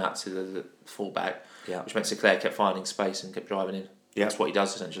getting drawn out to the fullback, which meant Sinclair kept finding space and kept driving in. Yeah. That's what he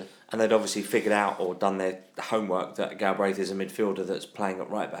does essentially. And they'd obviously figured out or done their homework that Galbraith is a midfielder that's playing at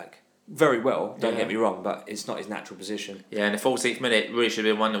right back. Very well, don't get me wrong, but it's not his natural position. Yeah, in the 14th minute, really should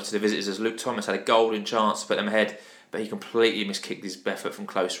have been 1-0 to the visitors as Luke Thomas had a golden chance to put them ahead, but he completely miskicked his bare foot from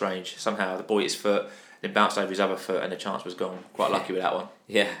close range. Somehow the ball hit his foot, then bounced over his other foot, and the chance was gone. Quite lucky with that one.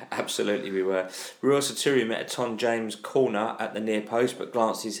 Yeah, absolutely we were. Royal Saturi met a Tom James corner at the near post, but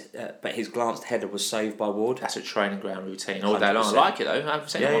his glanced header was saved by Ward. That's a training ground routine all day long. I like it though. I've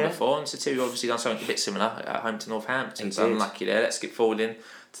seen it before, and Saturi obviously done something a bit similar at home to Northampton. So unlucky there. Let's skip forward in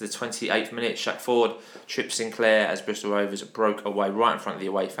to the 28th minute. Shaq Ford tripped Sinclair as Bristol Rovers broke away right in front of the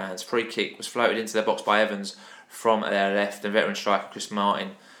away fans. Free kick was floated into their box by Evans from their left. The veteran striker Chris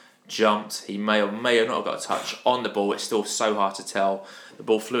Martin jumped. He may or may not have got a touch on the ball. It's still so hard to tell. The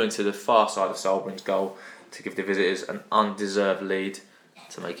ball flew into the far side of Solburn's goal to give the visitors an undeserved lead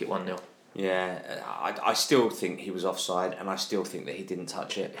to make it 1-0. Yeah, I still think he was offside, and I still think that he didn't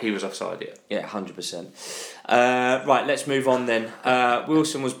touch it. He was offside, yeah. Yeah, 100%. Right, let's move on then.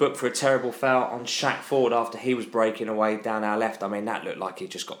 Wilson was booked for a terrible foul on Shaq Ford after he was breaking away down our left. I mean, that looked like he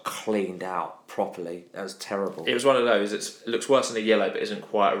just got cleaned out properly. That was terrible. It was one of those, it looks worse than a yellow, but isn't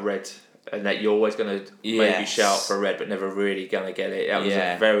quite a red. And that you're always going to maybe shout for a red, but never really going to get it. That was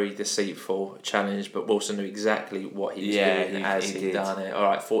a very deceitful challenge, but Wilson knew exactly what he was doing as he done it. All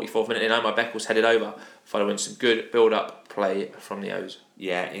right, 44th minute in, Omar Beckles headed over, following some good build-up play from the O's.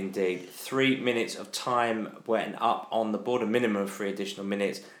 Yeah, indeed. 3 minutes of time went up on the board, a minimum of 3 additional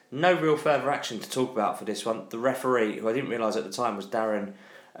minutes. No real further action to talk about for this one. The referee, who I didn't realise at the time was Darren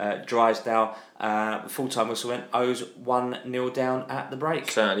Drysdale, full-time whistle went. O's 1-0 down at the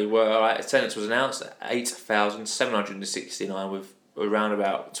break. Certainly were. All right, attendance was announced at 8,769 with around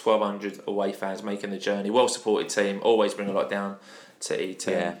about 1,200 away fans making the journey. Well-supported team, always bring a lot down to eat.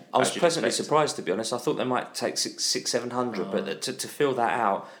 Yeah, I was pleasantly surprised, to be honest. I thought they might take 700, but to fill that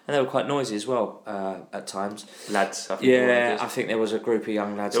out, and they were quite noisy as well at times. Lads, I think. Yeah, I think there was a group of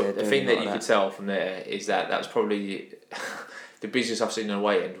young lads there. The thing that you could tell from there is that was probably the busiest I've seen in a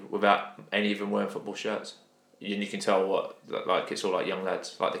way end without any of them wearing football shirts. You can tell it's all like young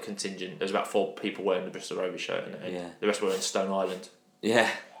lads, like the contingent. There's about 4 people wearing the Bristol Rovers shirt, and the rest were in Stone Island. Yeah,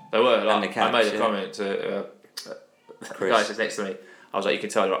 they were. Like, I made a comment to the guy who's next to me. I was like, you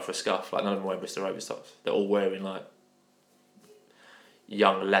can tell they're up for a scuff. Like, none of them wearing Bristol Rovers tops. They're all wearing like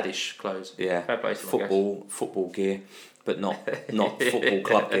young laddish clothes. Yeah, fair play to football gear, but not football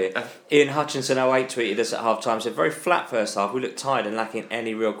club gear. Ian Hutchinson 08 tweeted us at half time, said, very flat first half. We looked tired and lacking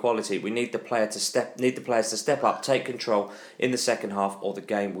any real quality. We need the players to step up, take control in the second half, or the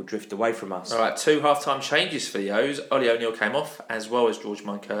game will drift away from us. All right, 2 half-time changes for the O's. Ollie O'Neill came off, as well as George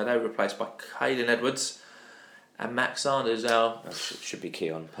Moncur. They were replaced by Caden Edwards and Max Sanders. Now, that should be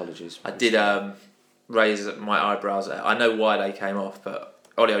Keon. Apologies. I did raise my eyebrows at. I know why they came off, but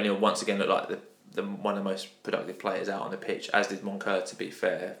Ollie O'Neill once again looked like the one of the most productive players out on the pitch, as did Moncur, to be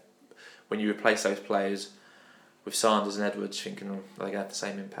fair. When you replace those players with Sanders and Edwards, thinking they're going to have the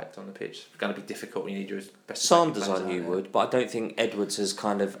same impact on the pitch, it's going to be difficult when you need your best. Sanders I knew would, but I don't think Edwards has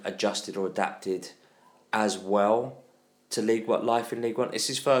kind of adjusted or adapted as well to life in League One. It's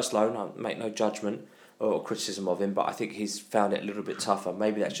his first loan, I make no judgment or criticism of him, but I think he's found it a little bit tougher.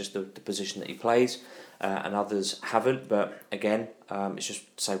 Maybe that's just the position that he plays, and others haven't, but again, it's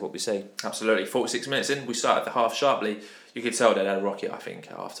just say what we see. Absolutely. 46 minutes in, we started the half sharply. You could tell they had a rocket, I think,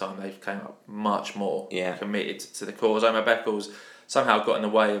 at half time. They came up much more committed to the cause. Omar Beckles somehow got in the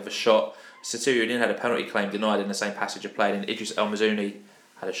way of a shot. Saturian had a penalty claim denied in the same passage of play, and Idris El Mazouni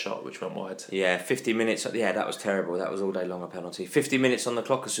had a shot which went wide. Yeah, 50 minutes. Yeah, that was terrible. That was all day long a penalty. 50 minutes on the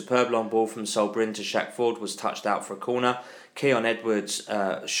clock. A superb long ball from Sol Bryn to Shaq Ford was touched out for a corner. Keon Edwards'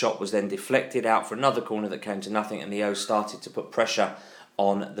 shot was then deflected out for another corner that came to nothing, and the O's started to put pressure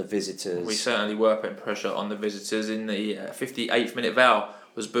on the visitors. We certainly were putting pressure on the visitors. In the 58th minute, Val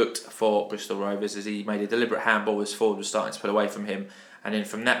was booked for Bristol Rovers as he made a deliberate handball as Ford was starting to pull away from him. And then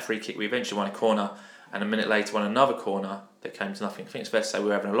from that free kick, we eventually won a corner, and a minute later won another corner that came to nothing. I think it's fair to say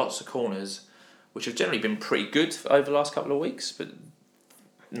we're having lots of corners, which have generally been pretty good over the last couple of weeks, but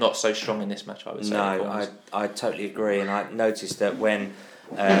not so strong in this match, I would say. No, I totally agree, and I noticed that when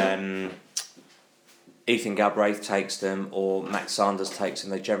Ethan Galbraith takes them or Max Sanders takes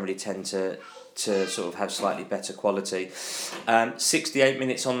them, they generally tend to sort of have slightly better quality. 68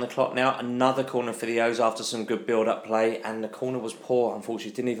 minutes on the clock now. Another corner for the O's after some good build-up play, and the corner was poor.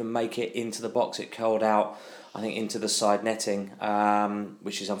 Unfortunately, didn't even make it into the box. It curled out, I think, into the side netting,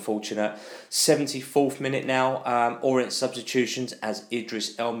 which is unfortunate. 74th minute now. Orient substitutions as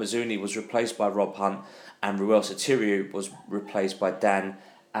Idris El Mazouni was replaced by Rob Hunt, and Ruel Sotiriou was replaced by Dan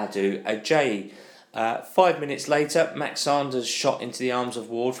Adu Ajayi. 5 minutes later, Max Sanders shot into the arms of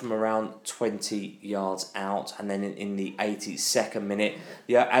Ward from around 20 yards out, and then in the 82nd minute,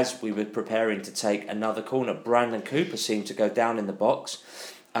 as we were preparing to take another corner, Brandon Cooper seemed to go down in the box.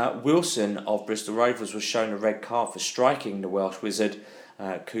 Wilson of Bristol Rovers was shown a red card for striking the Welsh wizard.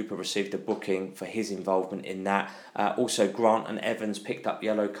 Cooper received a booking for his involvement in that. Also, Grant and Evans picked up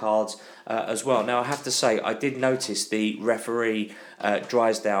yellow cards as well. Now, I have to say, I did notice the referee,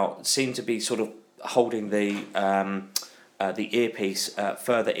 Drysdale, seemed to be sort of holding the earpiece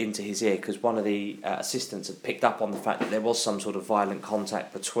further into his ear, because one of the assistants had picked up on the fact that there was some sort of violent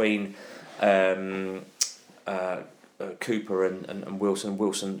contact between Cooper and Wilson.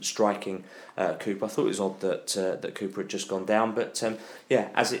 Wilson striking Cooper. I thought it was odd that Cooper had just gone down, but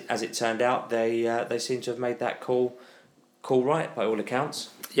as it turned out, they seem to have made that call right by all accounts.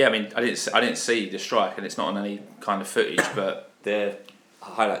 Yeah, I mean, I didn't see the strike, and it's not on any kind of footage, but the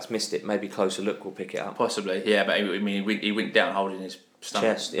highlights missed it. Maybe closer look will pick it up. Possibly, yeah. But I mean, he went down holding his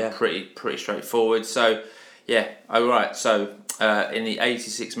stomach. Chest, yeah. Pretty straightforward. So, yeah. All right. So, in the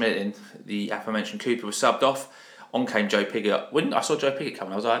 86th minute, the aforementioned Cooper was subbed off. On came Joe Pigott. When I saw Joe Pigott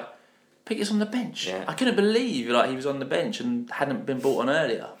coming, I was like, Pigott's on the bench. Yeah. I couldn't believe he was on the bench and hadn't been brought on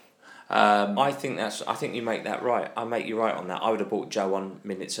earlier. I think you make that right. I make you right on that. I would have brought Joe on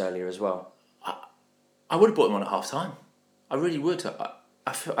minutes earlier as well. I would have brought him on at half time. I really would.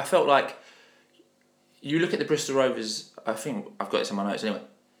 I felt like, you look at the Bristol Rovers, I think I've got this in my notes anyway.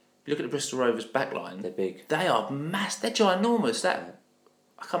 You look at the Bristol Rovers backline. They're big. They are massive. They're ginormous.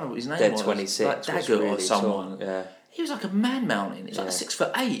 I can't remember what his name was. They're 26. Like Dagger really or someone. Tall. Yeah. He was like a man mountain. He's like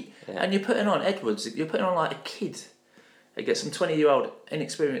 6'8", and you're putting on Edwards. You're putting on like a kid against some 20-year-old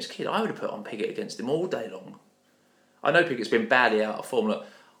inexperienced kid. I would have put on Pigott against him all day long. I know Pigott's been badly out of form. Look,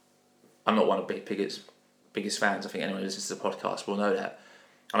 I'm not one of Pigott's biggest fans. I think anyone who listens to the podcast will know that.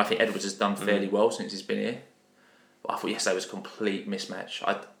 And I think Edwards has done fairly well since he's been here. But I thought yesterday was a complete mismatch.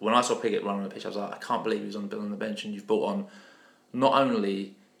 When I saw Pigott run on the pitch, I was like, I can't believe he was on the bench, and you've brought on not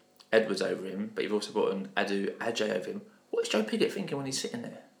only Edwards over him, but you've also brought on Adu Ajayi over him. What is Joe Pigott thinking when he's sitting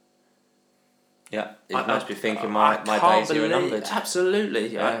there? Yeah, he must be thinking my days here are numbered.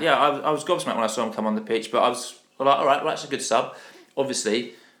 Absolutely. I was gobsmacked when I saw him come on the pitch, but I was like, all right, well, that's a good sub.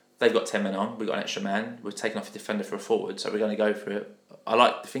 Obviously, they've got 10 men on. We've got an extra man. We've taken off a defender for a forward, so we're going to go for it. I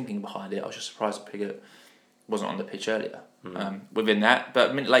like the thinking behind it. I was just surprised that Pigott wasn't on the pitch earlier. Within that, but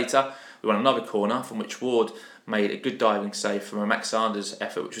a minute later, we won another corner from which Ward made a good diving save from a Max Sanders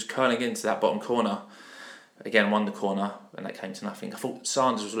effort, which was curling into that bottom corner. Again, won the corner, and that came to nothing. I thought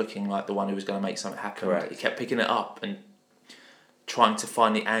Sanders was looking like the one who was going to make something happen. Correct. He kept picking it up and trying to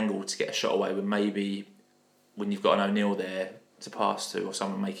find the angle to get a shot away, when maybe when you've got an O'Neill there to pass to, or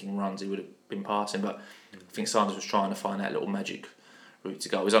someone making runs, he would have been passing. But I think Sanders was trying to find that little magic route to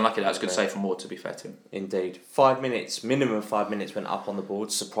go. It was unlucky. That was a good save from Ward, to be fair to him. Indeed. 5 minutes, minimum 5 minutes went up on the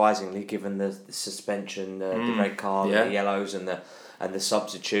board, surprisingly, given the suspension, the red card, the yellows and the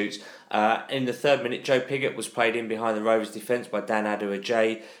substitutes. In the 3rd minute, Joe Pigott was played in behind the Rovers defence by Dan Adu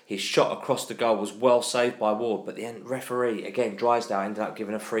Ajayi. His shot across the goal was well saved by Ward, but the referee, again, Drysdale, ended up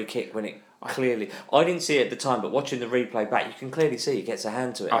giving a free kick when it clearly... I didn't see it at the time, but watching the replay back, you can clearly see he gets a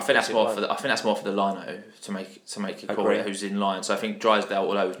hand to it. I think that's more for the lino to make a call who's in line. So I think Drysdale,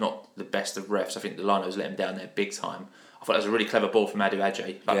 although he's not the best of refs, I think the lino's let him down there big time. I thought that was a really clever ball from Adu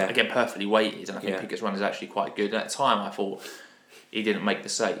Ajayi. Again, perfectly weighted, and I think Pigott's run is actually quite good. At that time, I thought he didn't make the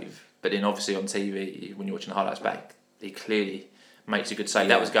save, but then obviously on TV, when you're watching the highlights back, he clearly makes a good save.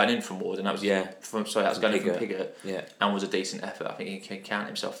 That was going in from Ward, and that was from Piggott, and was a decent effort. I think he can count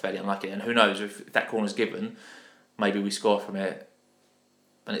himself fairly unlucky. And who knows if that corner's given, maybe we score from it,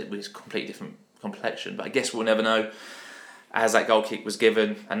 and it was a completely different complexion. But I guess we'll never know. As that goal kick was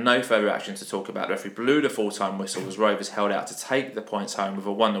given, and no further action to talk about, the referee blew the full-time whistle as Rovers held out to take the points home with a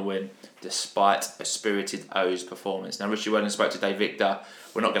 1-0 win, despite a spirited O's performance. Now, Richie Wellens spoke to Dave Victor.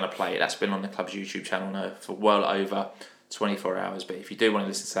 We're not going to play it. That's been on the club's YouTube channel now for well over 24 hours. But if you do want to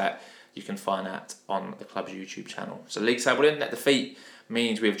listen to that, you can find that on the club's YouTube channel. So league table in, that defeat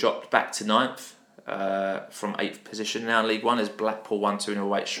means we've dropped back to 9th from 8th position now in League One as Blackpool 1-2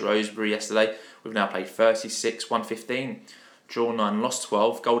 away at Shrewsbury yesterday. We've now played 36, won 15. Draw 9, lost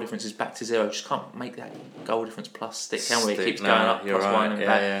 12. Goal difference is back to 0. Just can't make that goal difference plus stick, can we? It keeps going up, plus right. 1 and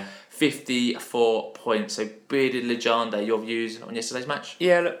back. Yeah. 54 points. So, bearded Legende, your views on yesterday's match?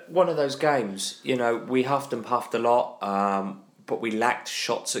 Yeah, look, one of those games. We huffed and puffed a lot, but we lacked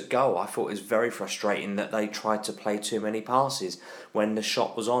shots at goal. I thought it was very frustrating that they tried to play too many passes when the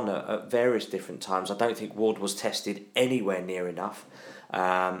shot was on at various different times. I don't think Ward was tested anywhere near enough,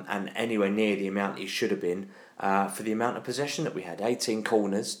 and anywhere near the amount he should have been. For the amount of possession that we had. 18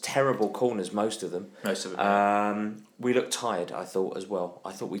 corners, terrible corners, most of them. We looked tired, I thought, as well.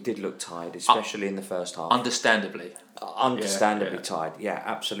 I thought we did look tired, especially in the first half. Understandably tired, yeah,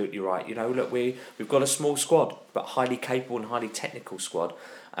 absolutely right. Look, we've got a small squad, but highly capable and highly technical squad,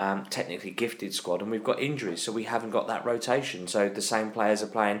 technically gifted squad, and we've got injuries, so we haven't got that rotation. So the same players are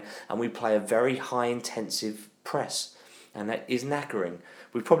playing, and we play a very high-intensive press, and that is knackering.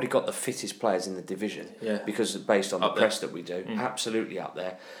 We've probably got the fittest players in the division because based on the press that we do, absolutely up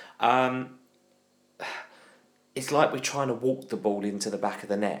there. It's like we're trying to walk the ball into the back of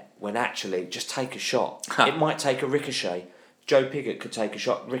the net when actually just take a shot. It might take a ricochet. Joe Piggott could take a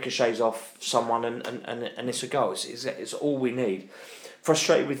shot, ricochets off someone and it's a goal. It's all we need.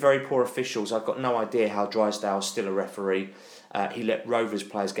 Frustrated with very poor officials. I've got no idea how Drysdale's still a referee. He let Rovers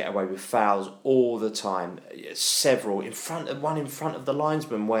players get away with fouls all the time. Several in front of the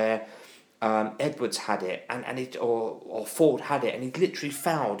linesman where Edwards had it or Ford had it, and he literally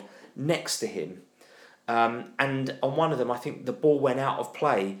fouled next to him. And on one of them, I think the ball went out of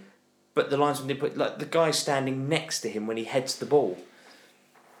play, but the linesman did put the guy standing next to him when he heads the ball.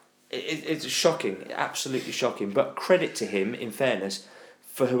 It's shocking, absolutely shocking. But credit to him, in fairness,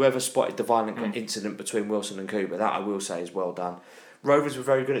 for whoever spotted the violent incident between Wilson and Cooper. That I will say is well done. Rovers were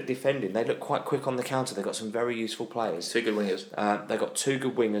very good at defending. They looked quite quick on the counter. They got some very useful players. 2 good wingers. They got 2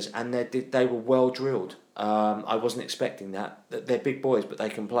 good wingers, and they were well drilled. I wasn't expecting that. They're big boys, but they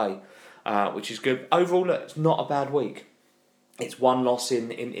can play, which is good. Overall, look, it's not a bad week. It's one loss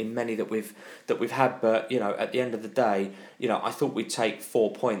in many that we've had, but at the end of the day, I thought we'd take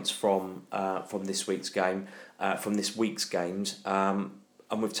 4 points from this week's game, from this week's games.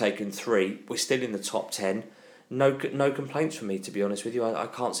 And we've taken 3. We're still in the top 10. No complaints from me, to be honest with you. I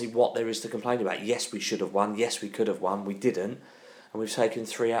can't see what there is to complain about. Yes, we should have won. Yes, we could have won. We didn't, and we've taken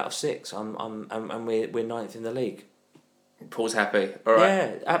 3 out of 6. And we're 9th in the league. Paul's happy. All right.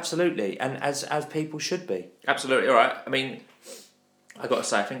 Yeah, absolutely, and as people should be. Absolutely. All right. I mean, I got to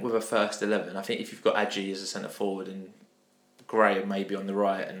say, I think with a first 11, I think if you've got Adji as a centre forward and Graham maybe on the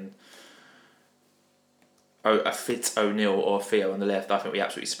right and a fit O'Neill or a Theo on the left, I think we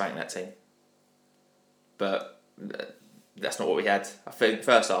absolutely spanked that team. But that's not what we had. I think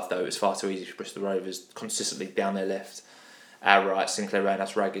first half though, it was far too easy for Bristol Rovers, consistently down their left. Our right, Sinclair ran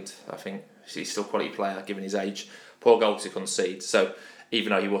us ragged. I think he's still a quality player given his age. Poor goal to concede. So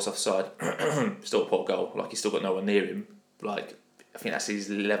even though he was offside, still a poor goal. Like he's still got no one near him. Like I think that's his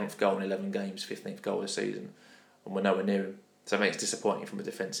 11th goal in 11 games, 15th goal this season, and we're nowhere near him. So I think it's disappointing from a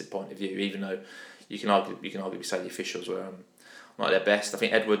defensive point of view. Even though you can arguably say the officials were not their best. I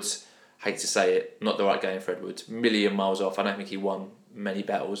think Edwards, hate to say it, not the right game for Edwards. Million miles off. I don't think he won many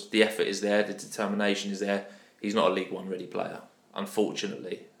battles. The effort is there, the determination is there. He's not a League One ready player,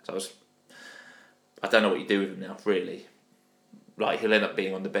 unfortunately. So I don't know what you do with him now, really. Like he'll end up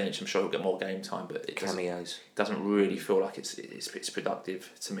being on the bench. I'm sure he'll get more game time, but it doesn't really feel like it's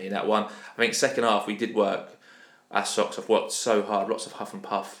productive to me. That one, I think second half we did work. Our socks have worked so hard, lots of huff and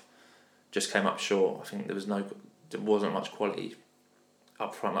puff. Just came up short. I think there wasn't much quality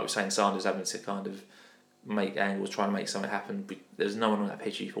up front. Like we were saying, Sanders having to kind of make angles, trying to make something happen. There's no one on that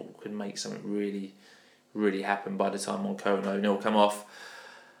pitch you thought could make something really, really happen by the time Monco and O'Neill come off.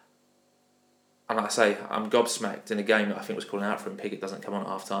 And like I say, I'm gobsmacked in a game that I think was calling out for him. Piggott doesn't come on at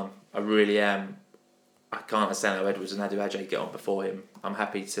half time. I really am. I can't understand how Edwards and Adu Ajay get on before him. I'm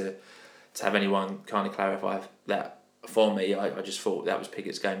happy to have anyone kind of clarify that for me. I just thought that was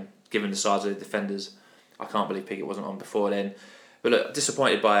Piggott's game. Given the size of the defenders, I can't believe Piggott wasn't on before then. But look,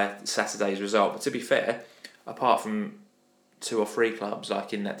 disappointed by Saturday's result. But to be fair, apart from 2 or 3 clubs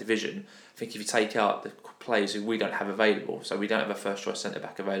like in that division, I think if you take out the players who we don't have available, so we don't have a first choice centre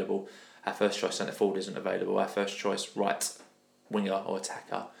back available, our first choice centre forward isn't available, our first choice right winger or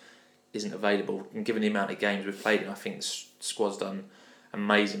attacker isn't available, and given the amount of games we've played in, I think the squad's done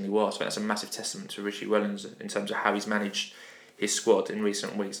amazingly well. So I think that's a massive testament to Richie Wellens in terms of how he's managed his squad in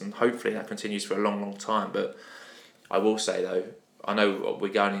recent weeks, and hopefully that continues for a long, long time. But I will say though, I know we're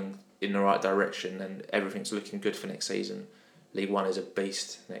going in the right direction and everything's looking good for next season. League One is a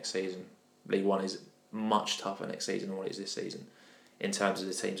beast next season. League One is much tougher next season than what it is this season in terms of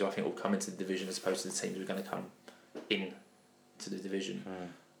the teams who I think will come into the division as opposed to the teams who are going to come in to the division.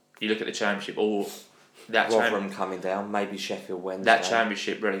 You look at the Championship, Rotherham coming down, maybe Sheffield Wednesday. That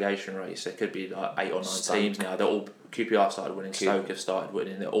Championship relegation race, there could be like 8 or 9 teams now. They're all, QPR started winning, Stoke have started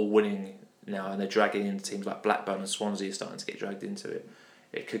winning, they're all winning now, and they're dragging in teams like Blackburn and Swansea are starting to get dragged into it.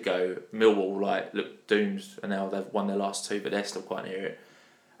 It could go Millwall, look doomed, and now they've won their last 2, but they're still quite near it.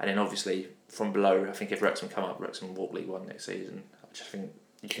 And then obviously from below, I think if Wrexham come up, Wrexham walk League One next season. I just think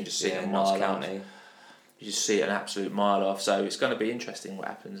you can just see it a mile off. You just see it an absolute mile off. So it's going to be interesting what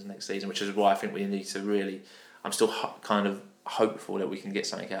happens next season, which is why I think we need to really. I'm still kind of hopeful that we can get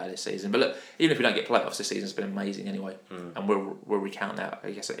something out of this season. But look, even if we don't get playoffs, this season's been amazing anyway, and we'll recount that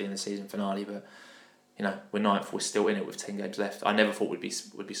I guess in the season finale. But we're 9th, we're still in it with 10 games left. I never thought we'd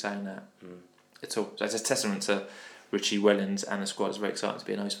be saying that at all. So it's a testament to Richie Wellens and the squad. It's very exciting to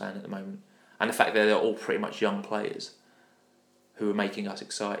be an O's fan at the moment, and the fact that they're all pretty much young players who are making us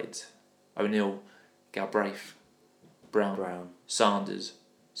excited. O'Neill, Galbraith, Brown, Sanders,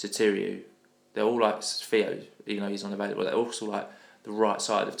 Sotirio, they're all like Theo, even though he's unavailable. They're also like the right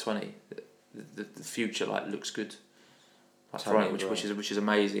side of 20. The future looks good, which is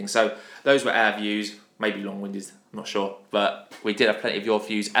amazing. So those were our views. Maybe long-winded, I'm not sure, but we did have plenty of your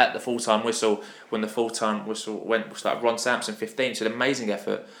views at the full-time whistle when the full-time whistle went. Was like Ron Sampson 15, so an amazing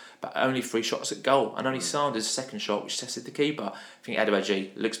effort, but only 3 shots at goal, and only Sanders' second shot, which tested the keeper. I think Adebayo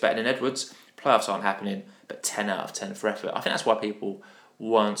looks better than Edwards. Playoffs aren't happening, but 10 out of 10 for effort. I think that's why people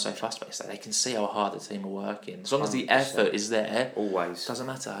weren't so fussed by it. They can see how hard the team are working. As long as the effort is there, always doesn't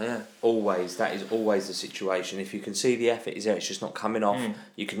matter. Yeah, always. That is always the situation. If you can see the effort is there, it's just not coming off.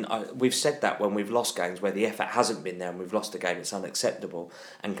 You can. We've said that when we've lost games where the effort hasn't been there and we've lost a game, it's unacceptable.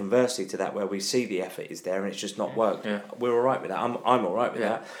 And conversely to that, where we see the effort is there and it's just not worked, we're all right with that. I'm all right with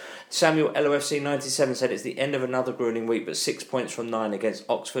that. Samuel LOFC 97 said it's the end of another grueling week, but 6 points from 9 against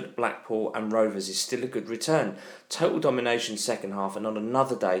Oxford, Blackpool and Rovers is still a good return. Total domination second half, and on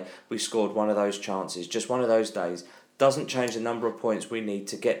another day we scored one of those chances. Just one of those days. Doesn't change the number of points we need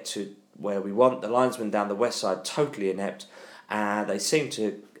to get to where we want. The linesmen down the west side totally inept. They seem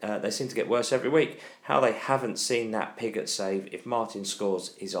to get worse every week. How they haven't seen that Pigott save if Martin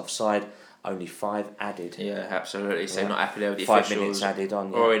scores is offside. Only 5 added. Yeah, absolutely. So not happy there with the 5 officials. minutes added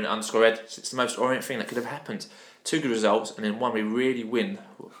on. Orient _Ed. It's the most Orient thing that could have happened. 2 good results, and then one we really win,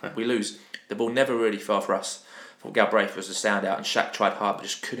 we lose. The ball never really fell for us. I thought Galbraith was the standout, and Shaq tried hard but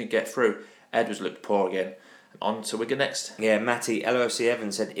just couldn't get through. Edwards looked poor again. On to Wigan next. Yeah, Matty, LOFC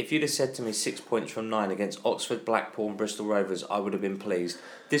Evans said, if you'd have said to me 6 points from 9 against Oxford, Blackpool and Bristol Rovers, I would have been pleased.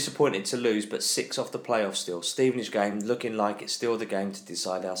 Disappointed to lose, but 6 off the playoffs still. Stevenage game looking like it's still the game to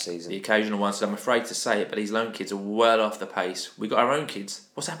decide our season. The occasional one said, I'm afraid to say it, but these loan kids are well off the pace. We got our own kids.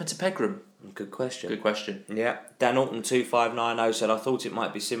 What's happened to Pegram? Good question. Good question. Yeah. Dan Alton 2590 said, I thought it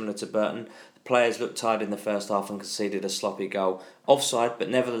might be similar to Burton. The players looked tired in the first half and conceded a sloppy goal. Offside, but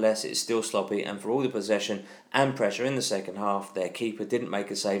nevertheless it's still sloppy, and for all the possession and pressure in the second half, their keeper didn't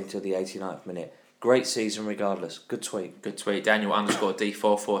make a save until the 89th minute. Great season regardless. Good tweet. Good tweet. Daniel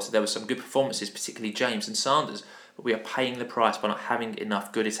 _D44 said there were some good performances, particularly James and Sanders, but we are paying the price by not having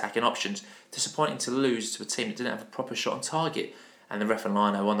enough good attacking options. Disappointing to lose to a team that didn't have a proper shot on target. And the ref and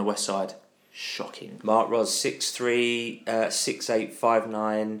Lino on the west side, shocking. Mark Ross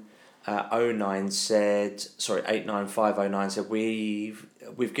 685909 said, 89509 said,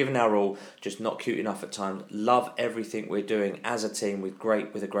 we've given our all, just not cute enough at times. Love everything we're doing as a team with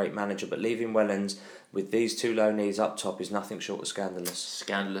a great manager, but leaving Wellens with these 2 low knees up top is nothing short of scandalous.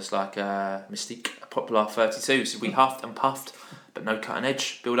 Scandalous like Mystique, Popular 32. So we huffed and puffed, but no cutting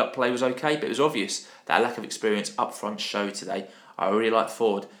edge. Build up play was okay, but it was obvious that a lack of experience up front showed today. I really like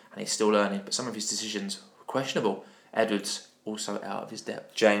Ford, and he's still learning, but some of his decisions were questionable. Edwards also out of his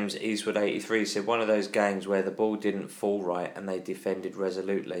depth. James Eastwood 83 said, one of those games where the ball didn't fall right and they defended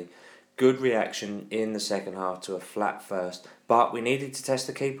resolutely. Good reaction in the second half to a flat first, but we needed to test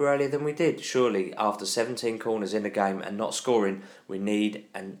the keeper earlier than we did. Surely, after 17 corners in the game and not scoring, we need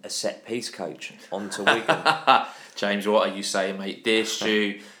a set-piece coach onto Wigan. James, what are you saying, mate? Dear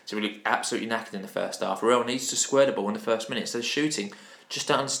Stu, so we look absolutely knackered in the first half. Real needs to square the ball in the first minute instead of shooting. Just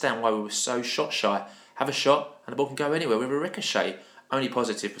don't understand why we were so shot shy. Have a shot and the ball can go anywhere with a ricochet. Only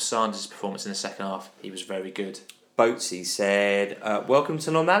positive was Sanders' performance in the second half. He was very good. Boatsy said, welcome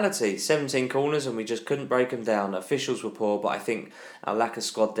to normality. 17 corners and we just couldn't break them down. Officials were poor, but I think our lack of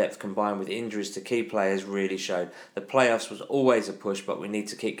squad depth combined with injuries to key players really showed. The playoffs was always a push, but we need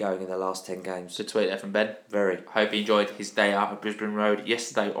to keep going in the last 10 games. Good tweet there from Ben. Very. Hope he enjoyed his day out at Brisbane Road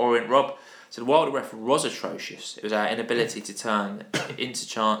yesterday. Orient Rob said, while the ref was atrocious, it was our inability to turn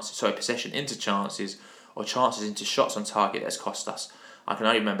possession into chances or chances into shots on target that's cost us. I can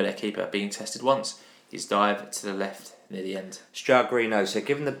only remember their keeper being tested once. His dive to the left near the end. Stuart Greeno said,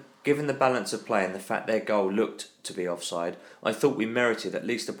 given the balance of play and the fact their goal looked to be offside, I thought we merited at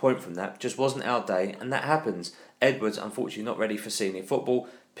least a point from that. Just wasn't our day, and that happens. Edwards, unfortunately, not ready for senior football.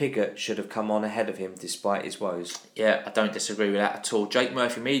 Piggott should have come on ahead of him despite his woes. Yeah, I don't disagree with that at all. Jake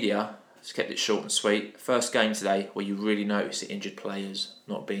Murphy Media has kept it short and sweet. First game today where you really notice the injured players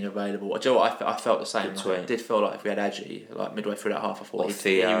not being available. Do you know what? I felt the same. I did feel like if we had Adji, like midway through that half, I thought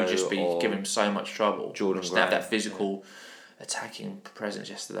he would just be giving him so much trouble. Jordan just have that physical attacking presence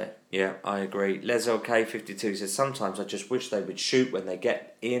yesterday. Yeah, I agree. Les LK52 says, sometimes I just wish they would shoot when they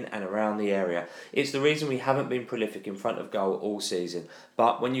get in and around the area. It's the reason we haven't been prolific in front of goal all season.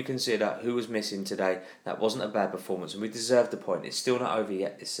 But when you consider who was missing today, that wasn't a bad performance and we deserved the point. It's still not over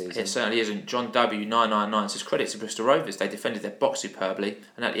yet this season. It certainly isn't. John W999 says, credit to Bristol Rovers. They defended their box superbly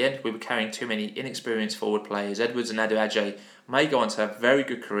and at the end we were carrying too many inexperienced forward players. Edwards and Adu Ajay may go on to have very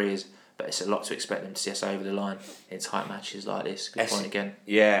good careers, but it's a lot to expect them to see us over the line in tight matches like this. Good point again.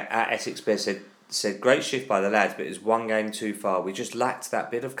 Yeah, at Essex Bear said great shift by the lads, but it was one game too far. We just lacked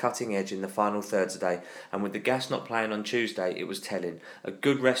that bit of cutting edge in the final third today, and with the Gas not playing on Tuesday, it was telling. A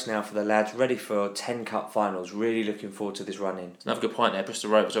good rest now for the lads, ready for 10 cup finals. Really looking forward to this run-in. Another good point there.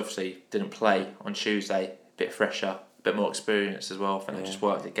 Bristol Rovers obviously didn't play on Tuesday. A bit fresher, a bit more experience as well. I think it just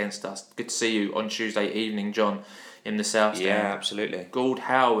worked against us. Good to see you on Tuesday evening, John, in the South Stand. Yeah, absolutely. Gould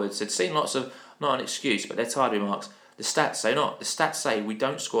Howard said, seen lots of, not an excuse, but they're tired remarks. The stats say not. The stats say we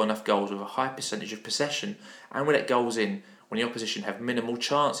don't score enough goals with a high percentage of possession and we let goals in when the opposition have minimal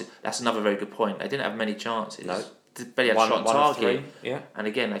chances. That's another very good point. They didn't have many chances. No. They barely had a shot on target. Yeah. And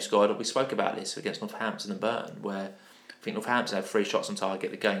again, they scored. We spoke about this against Northampton and Burton, where I think Northampton had 3 shots on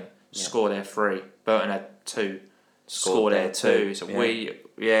target the game. Scored their 3. Burton had 2. Scored their 2. So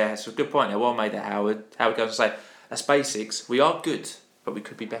it's a good point there. Well made there, Howard. Howard goes on to say, that's basics. We are good, but we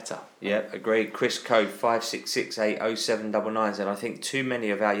could be better. Yeah, agreed. Chris Code 56680799 said, I think too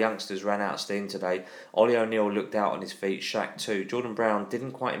many of our youngsters ran out of steam today. Ollie O'Neill looked out on his feet, Shaq too. Jordan Brown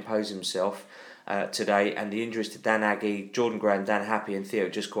didn't quite impose himself today, and the injuries to Dan Aggie, Jordan Graham, Dan Happy and Theo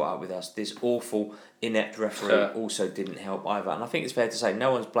just caught up with us. This awful, inept referee also didn't help either. And I think it's fair to say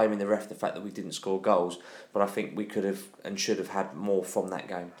no one's blaming the ref for the fact that we didn't score goals, but I think we could have and should have had more from that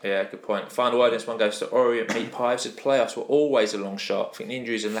game. Yeah, good point. Final word, this one goes to Orient Meat Pie. Said playoffs were always a long shot. I think the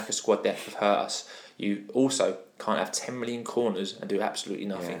injuries and lack of squad depth have hurt us. You also can't have 10 million corners and do absolutely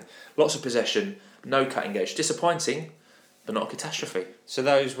nothing. Yeah. Lots of possession, no cutting edge. Disappointing, but not a catastrophe. So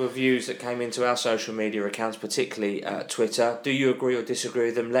those were views that came into our social media accounts, particularly Twitter. Do you agree or disagree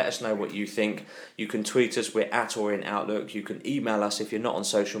with them? Let us know what you think. You can tweet us, we're at Orient Outlook. You can email us if you're not on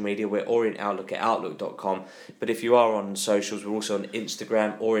social media, we're orientoutlook@outlook.com. But if you are on socials, we're also on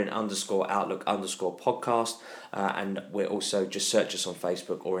Instagram, Orient_Outlook_podcast. And we're also, just search us on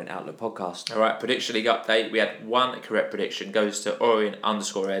Facebook, Orient Outlook Podcast. Alright, Prediction League update. We had one correct prediction, goes to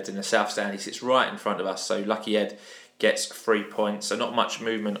Orient_Ed in the South Stand. He sits right in front of us, so lucky Ed gets 3 points. So not much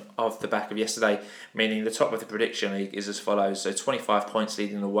movement off the back of yesterday, meaning the top of the Prediction League is as follows. So 25 points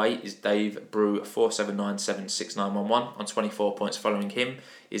leading the way is Dave Brew 47976911. On 24 points following him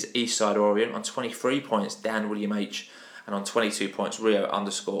is Eastside Orient. On 23 points, Dan William H. And on 22 points,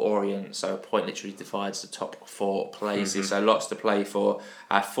 Rio_Orient. So a point literally divides the top 4 places. So lots to play for.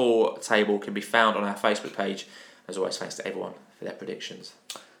 Our full table can be found on our Facebook page. As always, thanks to everyone for their predictions.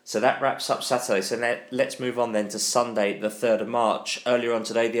 So that wraps up Saturday. So let's move on then to Sunday, the 3rd of March. Earlier on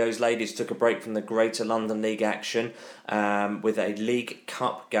today, the O's ladies took a break from the Greater London League action with a League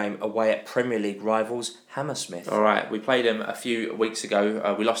Cup game away at Premier League rivals Hammersmith. All right, we played them a few weeks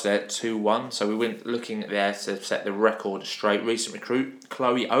ago. We lost there 2-1, so we went looking there to set the record straight. Recent recruit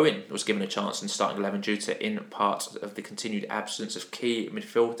Chloe Owen was given a chance in starting 11 due to in part of the continued absence of key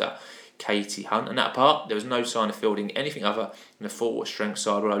midfielder Katie Hunt. And that apart, there was no sign of fielding anything other than a full strength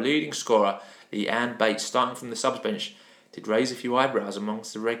side, while our leading scorer, Leanne Bates, starting from the subs bench, did raise a few eyebrows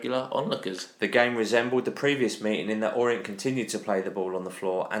amongst the regular onlookers. The game resembled the previous meeting in that Orient continued to play the ball on the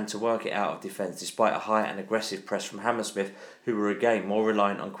floor and to work it out of defence despite a high and aggressive press from Hammersmith, who were again more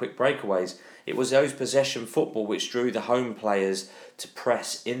reliant on quick breakaways. It was those possession football which drew the home players to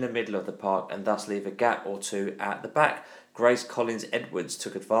press in the middle of the park and thus leave a gap or two at the back. Grace Collins-Edwards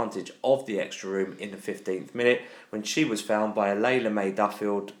took advantage of the extra room in the 15th minute when she was found by a Layla May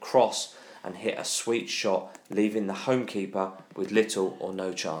Duffield cross and hit a sweet shot, leaving the home keeper with little or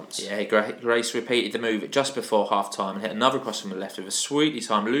no chance. Yeah, Grace repeated the move just before half-time and hit another cross from the left with a sweetly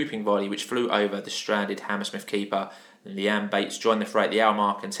timed looping volley which flew over the stranded Hammersmith keeper. And Leanne Bates joined the fray at the hour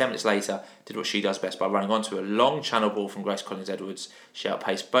mark and 10 minutes later did what she does best by running onto a long channel ball from Grace Collins-Edwards. She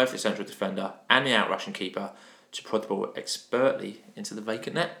outpaced both the central defender and the out-rushing keeper to prod the ball expertly into the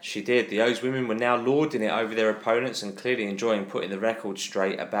vacant net. She did. The O's women were now lording it over their opponents and clearly enjoying putting the record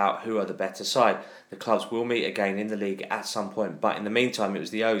straight about who are the better side. The clubs will meet again in the league at some point, but in the meantime it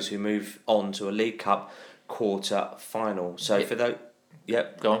was the O's who move on to a League Cup quarter final. So for those...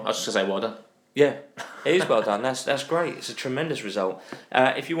 Yep. Go on, I was just going to say well done. Yeah, it is well done. That's great. It's a tremendous result.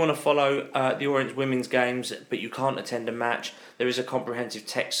 If you want to follow the Orient women's games but you can't attend a match, there is a comprehensive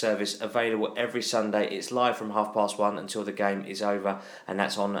text service available every Sunday. It's live from 1:30 until the game is over, and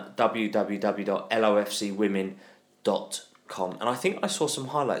that's on www.lofcwomen.com. And I think I saw some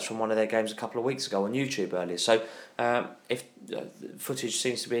highlights from one of their games a couple of weeks ago on YouTube earlier. So if footage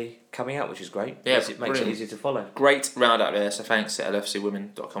seems to be coming out, which is great. Yeah, it makes it easy to follow. Great round up there. So thanks to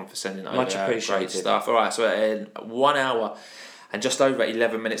lofcwomen.com for sending over Much appreciated. Great stuff. All right, so in 1 hour and just over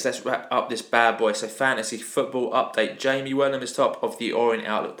 11 minutes, let's wrap up this bad boy. So fantasy football update. Jamie Wernham is top of the Orient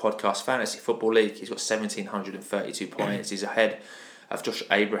Outlook podcast Fantasy Football League. He's got 1,732 points. He's ahead of Josh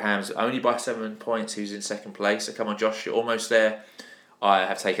Abrahams only by 7 points, who's in second place. So come on, Josh, you're almost there. I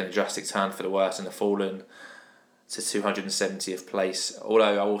have taken a drastic turn for the worse and have fallen to 270th place.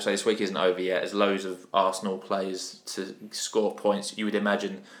 Although I will say this week isn't over yet. There's loads of Arsenal players to score points, you would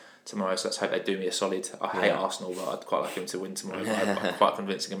imagine, tomorrow. So let's hope they do me a solid. I hate Arsenal, but I'd quite like him to win tomorrow. But quite a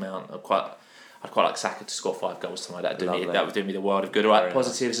convincing amount. I'd quite like Saka to score 5 goals tomorrow. That would do me the world of good. All right, Very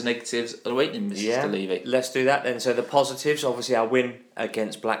positives and negatives of the week, Mr. Levy. Let's do that then. So the positives, obviously our win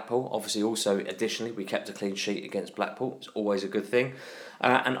against Blackpool. Obviously also, additionally, we kept a clean sheet against Blackpool. It's always a good thing.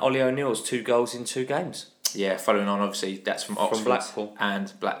 And Ollie O'Neill's 2 goals in 2 games. Yeah, following on, obviously, that's from Oxford Blackpool.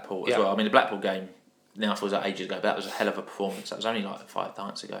 and Blackpool as well. I mean, the Blackpool game now feels like ages ago, but that was a hell of a performance. That was only like 5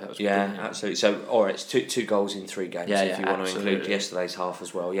 nights ago. That was brilliant. Absolutely. So, or it's two goals in 3 games. If you want to include yesterday's half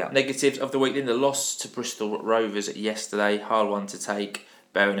as well. Yeah. Negatives of the week then: the loss to Bristol Rovers yesterday, hard one to take.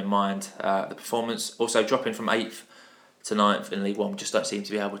 Bearing in mind the performance, also dropping from 8th to 9th in League One. We just don't seem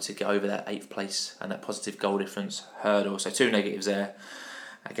to be able to get over that 8th place and that positive goal difference hurdle. So 2 negatives there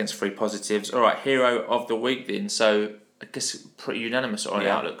against 3 positives. All right, hero of the week then. So I guess pretty unanimous on the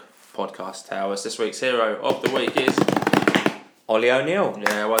Outlook podcast towers. This week's hero of the week is Ollie O'Neill.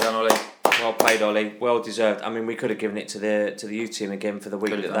 Yeah, well done, Ollie. Well played, Ollie. Well deserved. I mean, we could have given it to the youth team again for the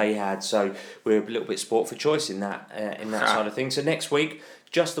week that they had. So we're a little bit sport for choice in that side of things. So next week,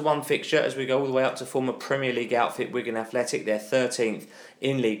 just the one fixture as we go all the way up to former Premier League outfit Wigan Athletic. They're 13th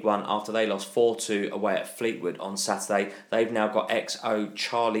in League One after they lost 4-2 away at Fleetwood on Saturday. They've now got XO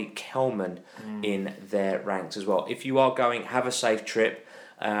Charlie Kelman in their ranks as well. If you are going, have a safe trip.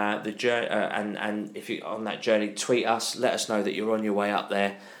 The journey, and if you're on that journey, tweet us. Let us know that you're on your way up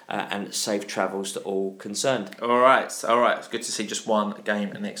there, and safe travels to all concerned. All right. It's good to see just one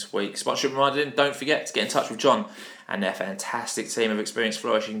game next week. Sponsorship reminder: don't forget to get in touch with John and their fantastic team of experienced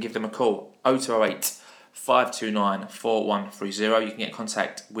flourish. You can give them a call 0208 529 4130. You can get in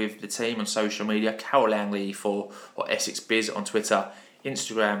contact with the team on social media: Carol Langley4 or Essex Biz on Twitter,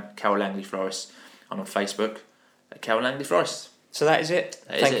 Instagram Carol Langley Florist, and on Facebook Carol Langley Florist. So that is it.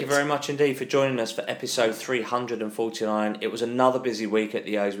 Thank you very much indeed for joining us for episode 349. It was another busy week at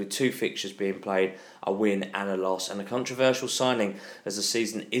the O's with 2 fixtures being played, a win and a loss, and a controversial signing as the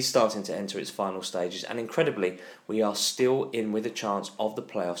season is starting to enter its final stages. And incredibly, we are still in with a chance of the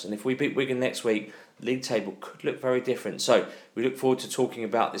playoffs. And if we beat Wigan next week, the league table could look very different. So we look forward to talking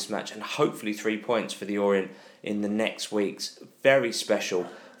about this match and hopefully 3 points for the Orient in the next week's very special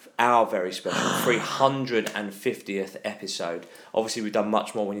 350th episode. Obviously we've done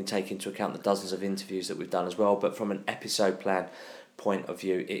much more when you take into account the dozens of interviews that we've done as well, but from an episode plan point of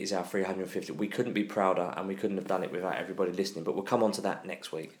view, it is our 350th. We couldn't be prouder and we couldn't have done it without everybody listening, but we'll come on to that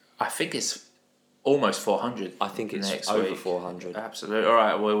next week. I think it's almost 400. I think it's next over week. 400. Absolutely. All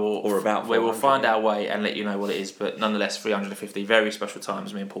right, Or about we will 400, find yeah. our way and let you know what it is. But nonetheless, 350 very special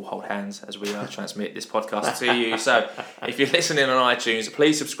times. Me and Paul hold hands as we transmit this podcast to you. So if you're listening on iTunes,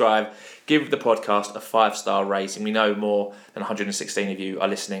 please subscribe. Give the podcast a 5-star rating. We know more than 116 of you are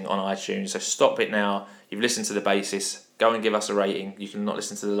listening on iTunes. So stop it now. You've listened to the basis. Go and give us a rating. You can not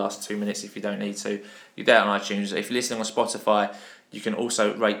listen to the last 2 minutes if you don't need to. You're there on iTunes. If you're listening on Spotify, you can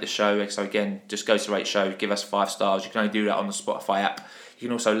also rate the show. So again, just go to Rate Show, give us 5 stars. You can only do that on the Spotify app. You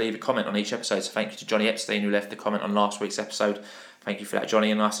can also leave a comment on each episode. So thank you to Johnny Epstein who left a comment on last week's episode. Thank you for that, Johnny,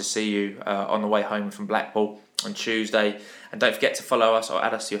 and nice to see you on the way home from Blackpool on Tuesday. And don't forget to follow us or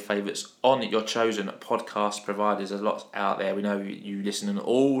add us to your favourites on your chosen podcast providers. There's lots out there. We know you listen in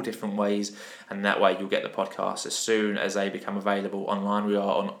all different ways, and that way you'll get the podcast as soon as they become available online. We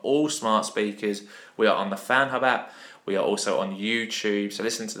are on all smart speakers. We are on the Fan Hub app. We are also on YouTube. So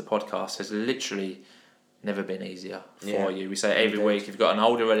listening to the podcast has literally never been easier for you. We say it every week. If you've got an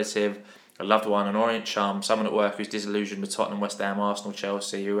older relative, a loved one, an Orient chum, someone at work who's disillusioned with Tottenham, West Ham, Arsenal,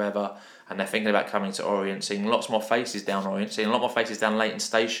 Chelsea, whoever, and they're thinking about coming to Orient, seeing lots more faces down Orient, seeing a lot more faces down Leyton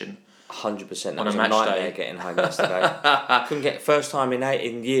Station. 100%. That On was a a match nightmare day. getting home yesterday. Couldn't get first time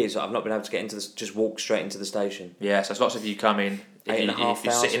in years. I've not been able to get into this. Just walk straight into the station. Yeah, so there's lots of you come in. If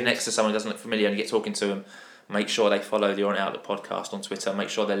you're sitting next to someone who doesn't look familiar and you get talking to them, make sure they follow the Orient Outlook podcast on Twitter. Make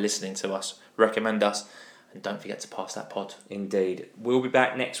sure they're listening to us. Recommend us. And don't forget to pass that pod. Indeed. We'll be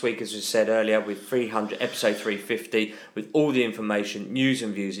back next week, as we said earlier, with episode 350, with all the information, news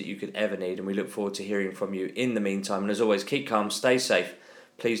and views that you could ever need. And we look forward to hearing from you in the meantime. And as always, keep calm, stay safe.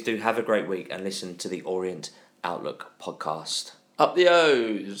 Please do have a great week and listen to the Orient Outlook podcast. Up the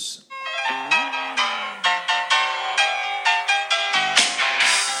O's.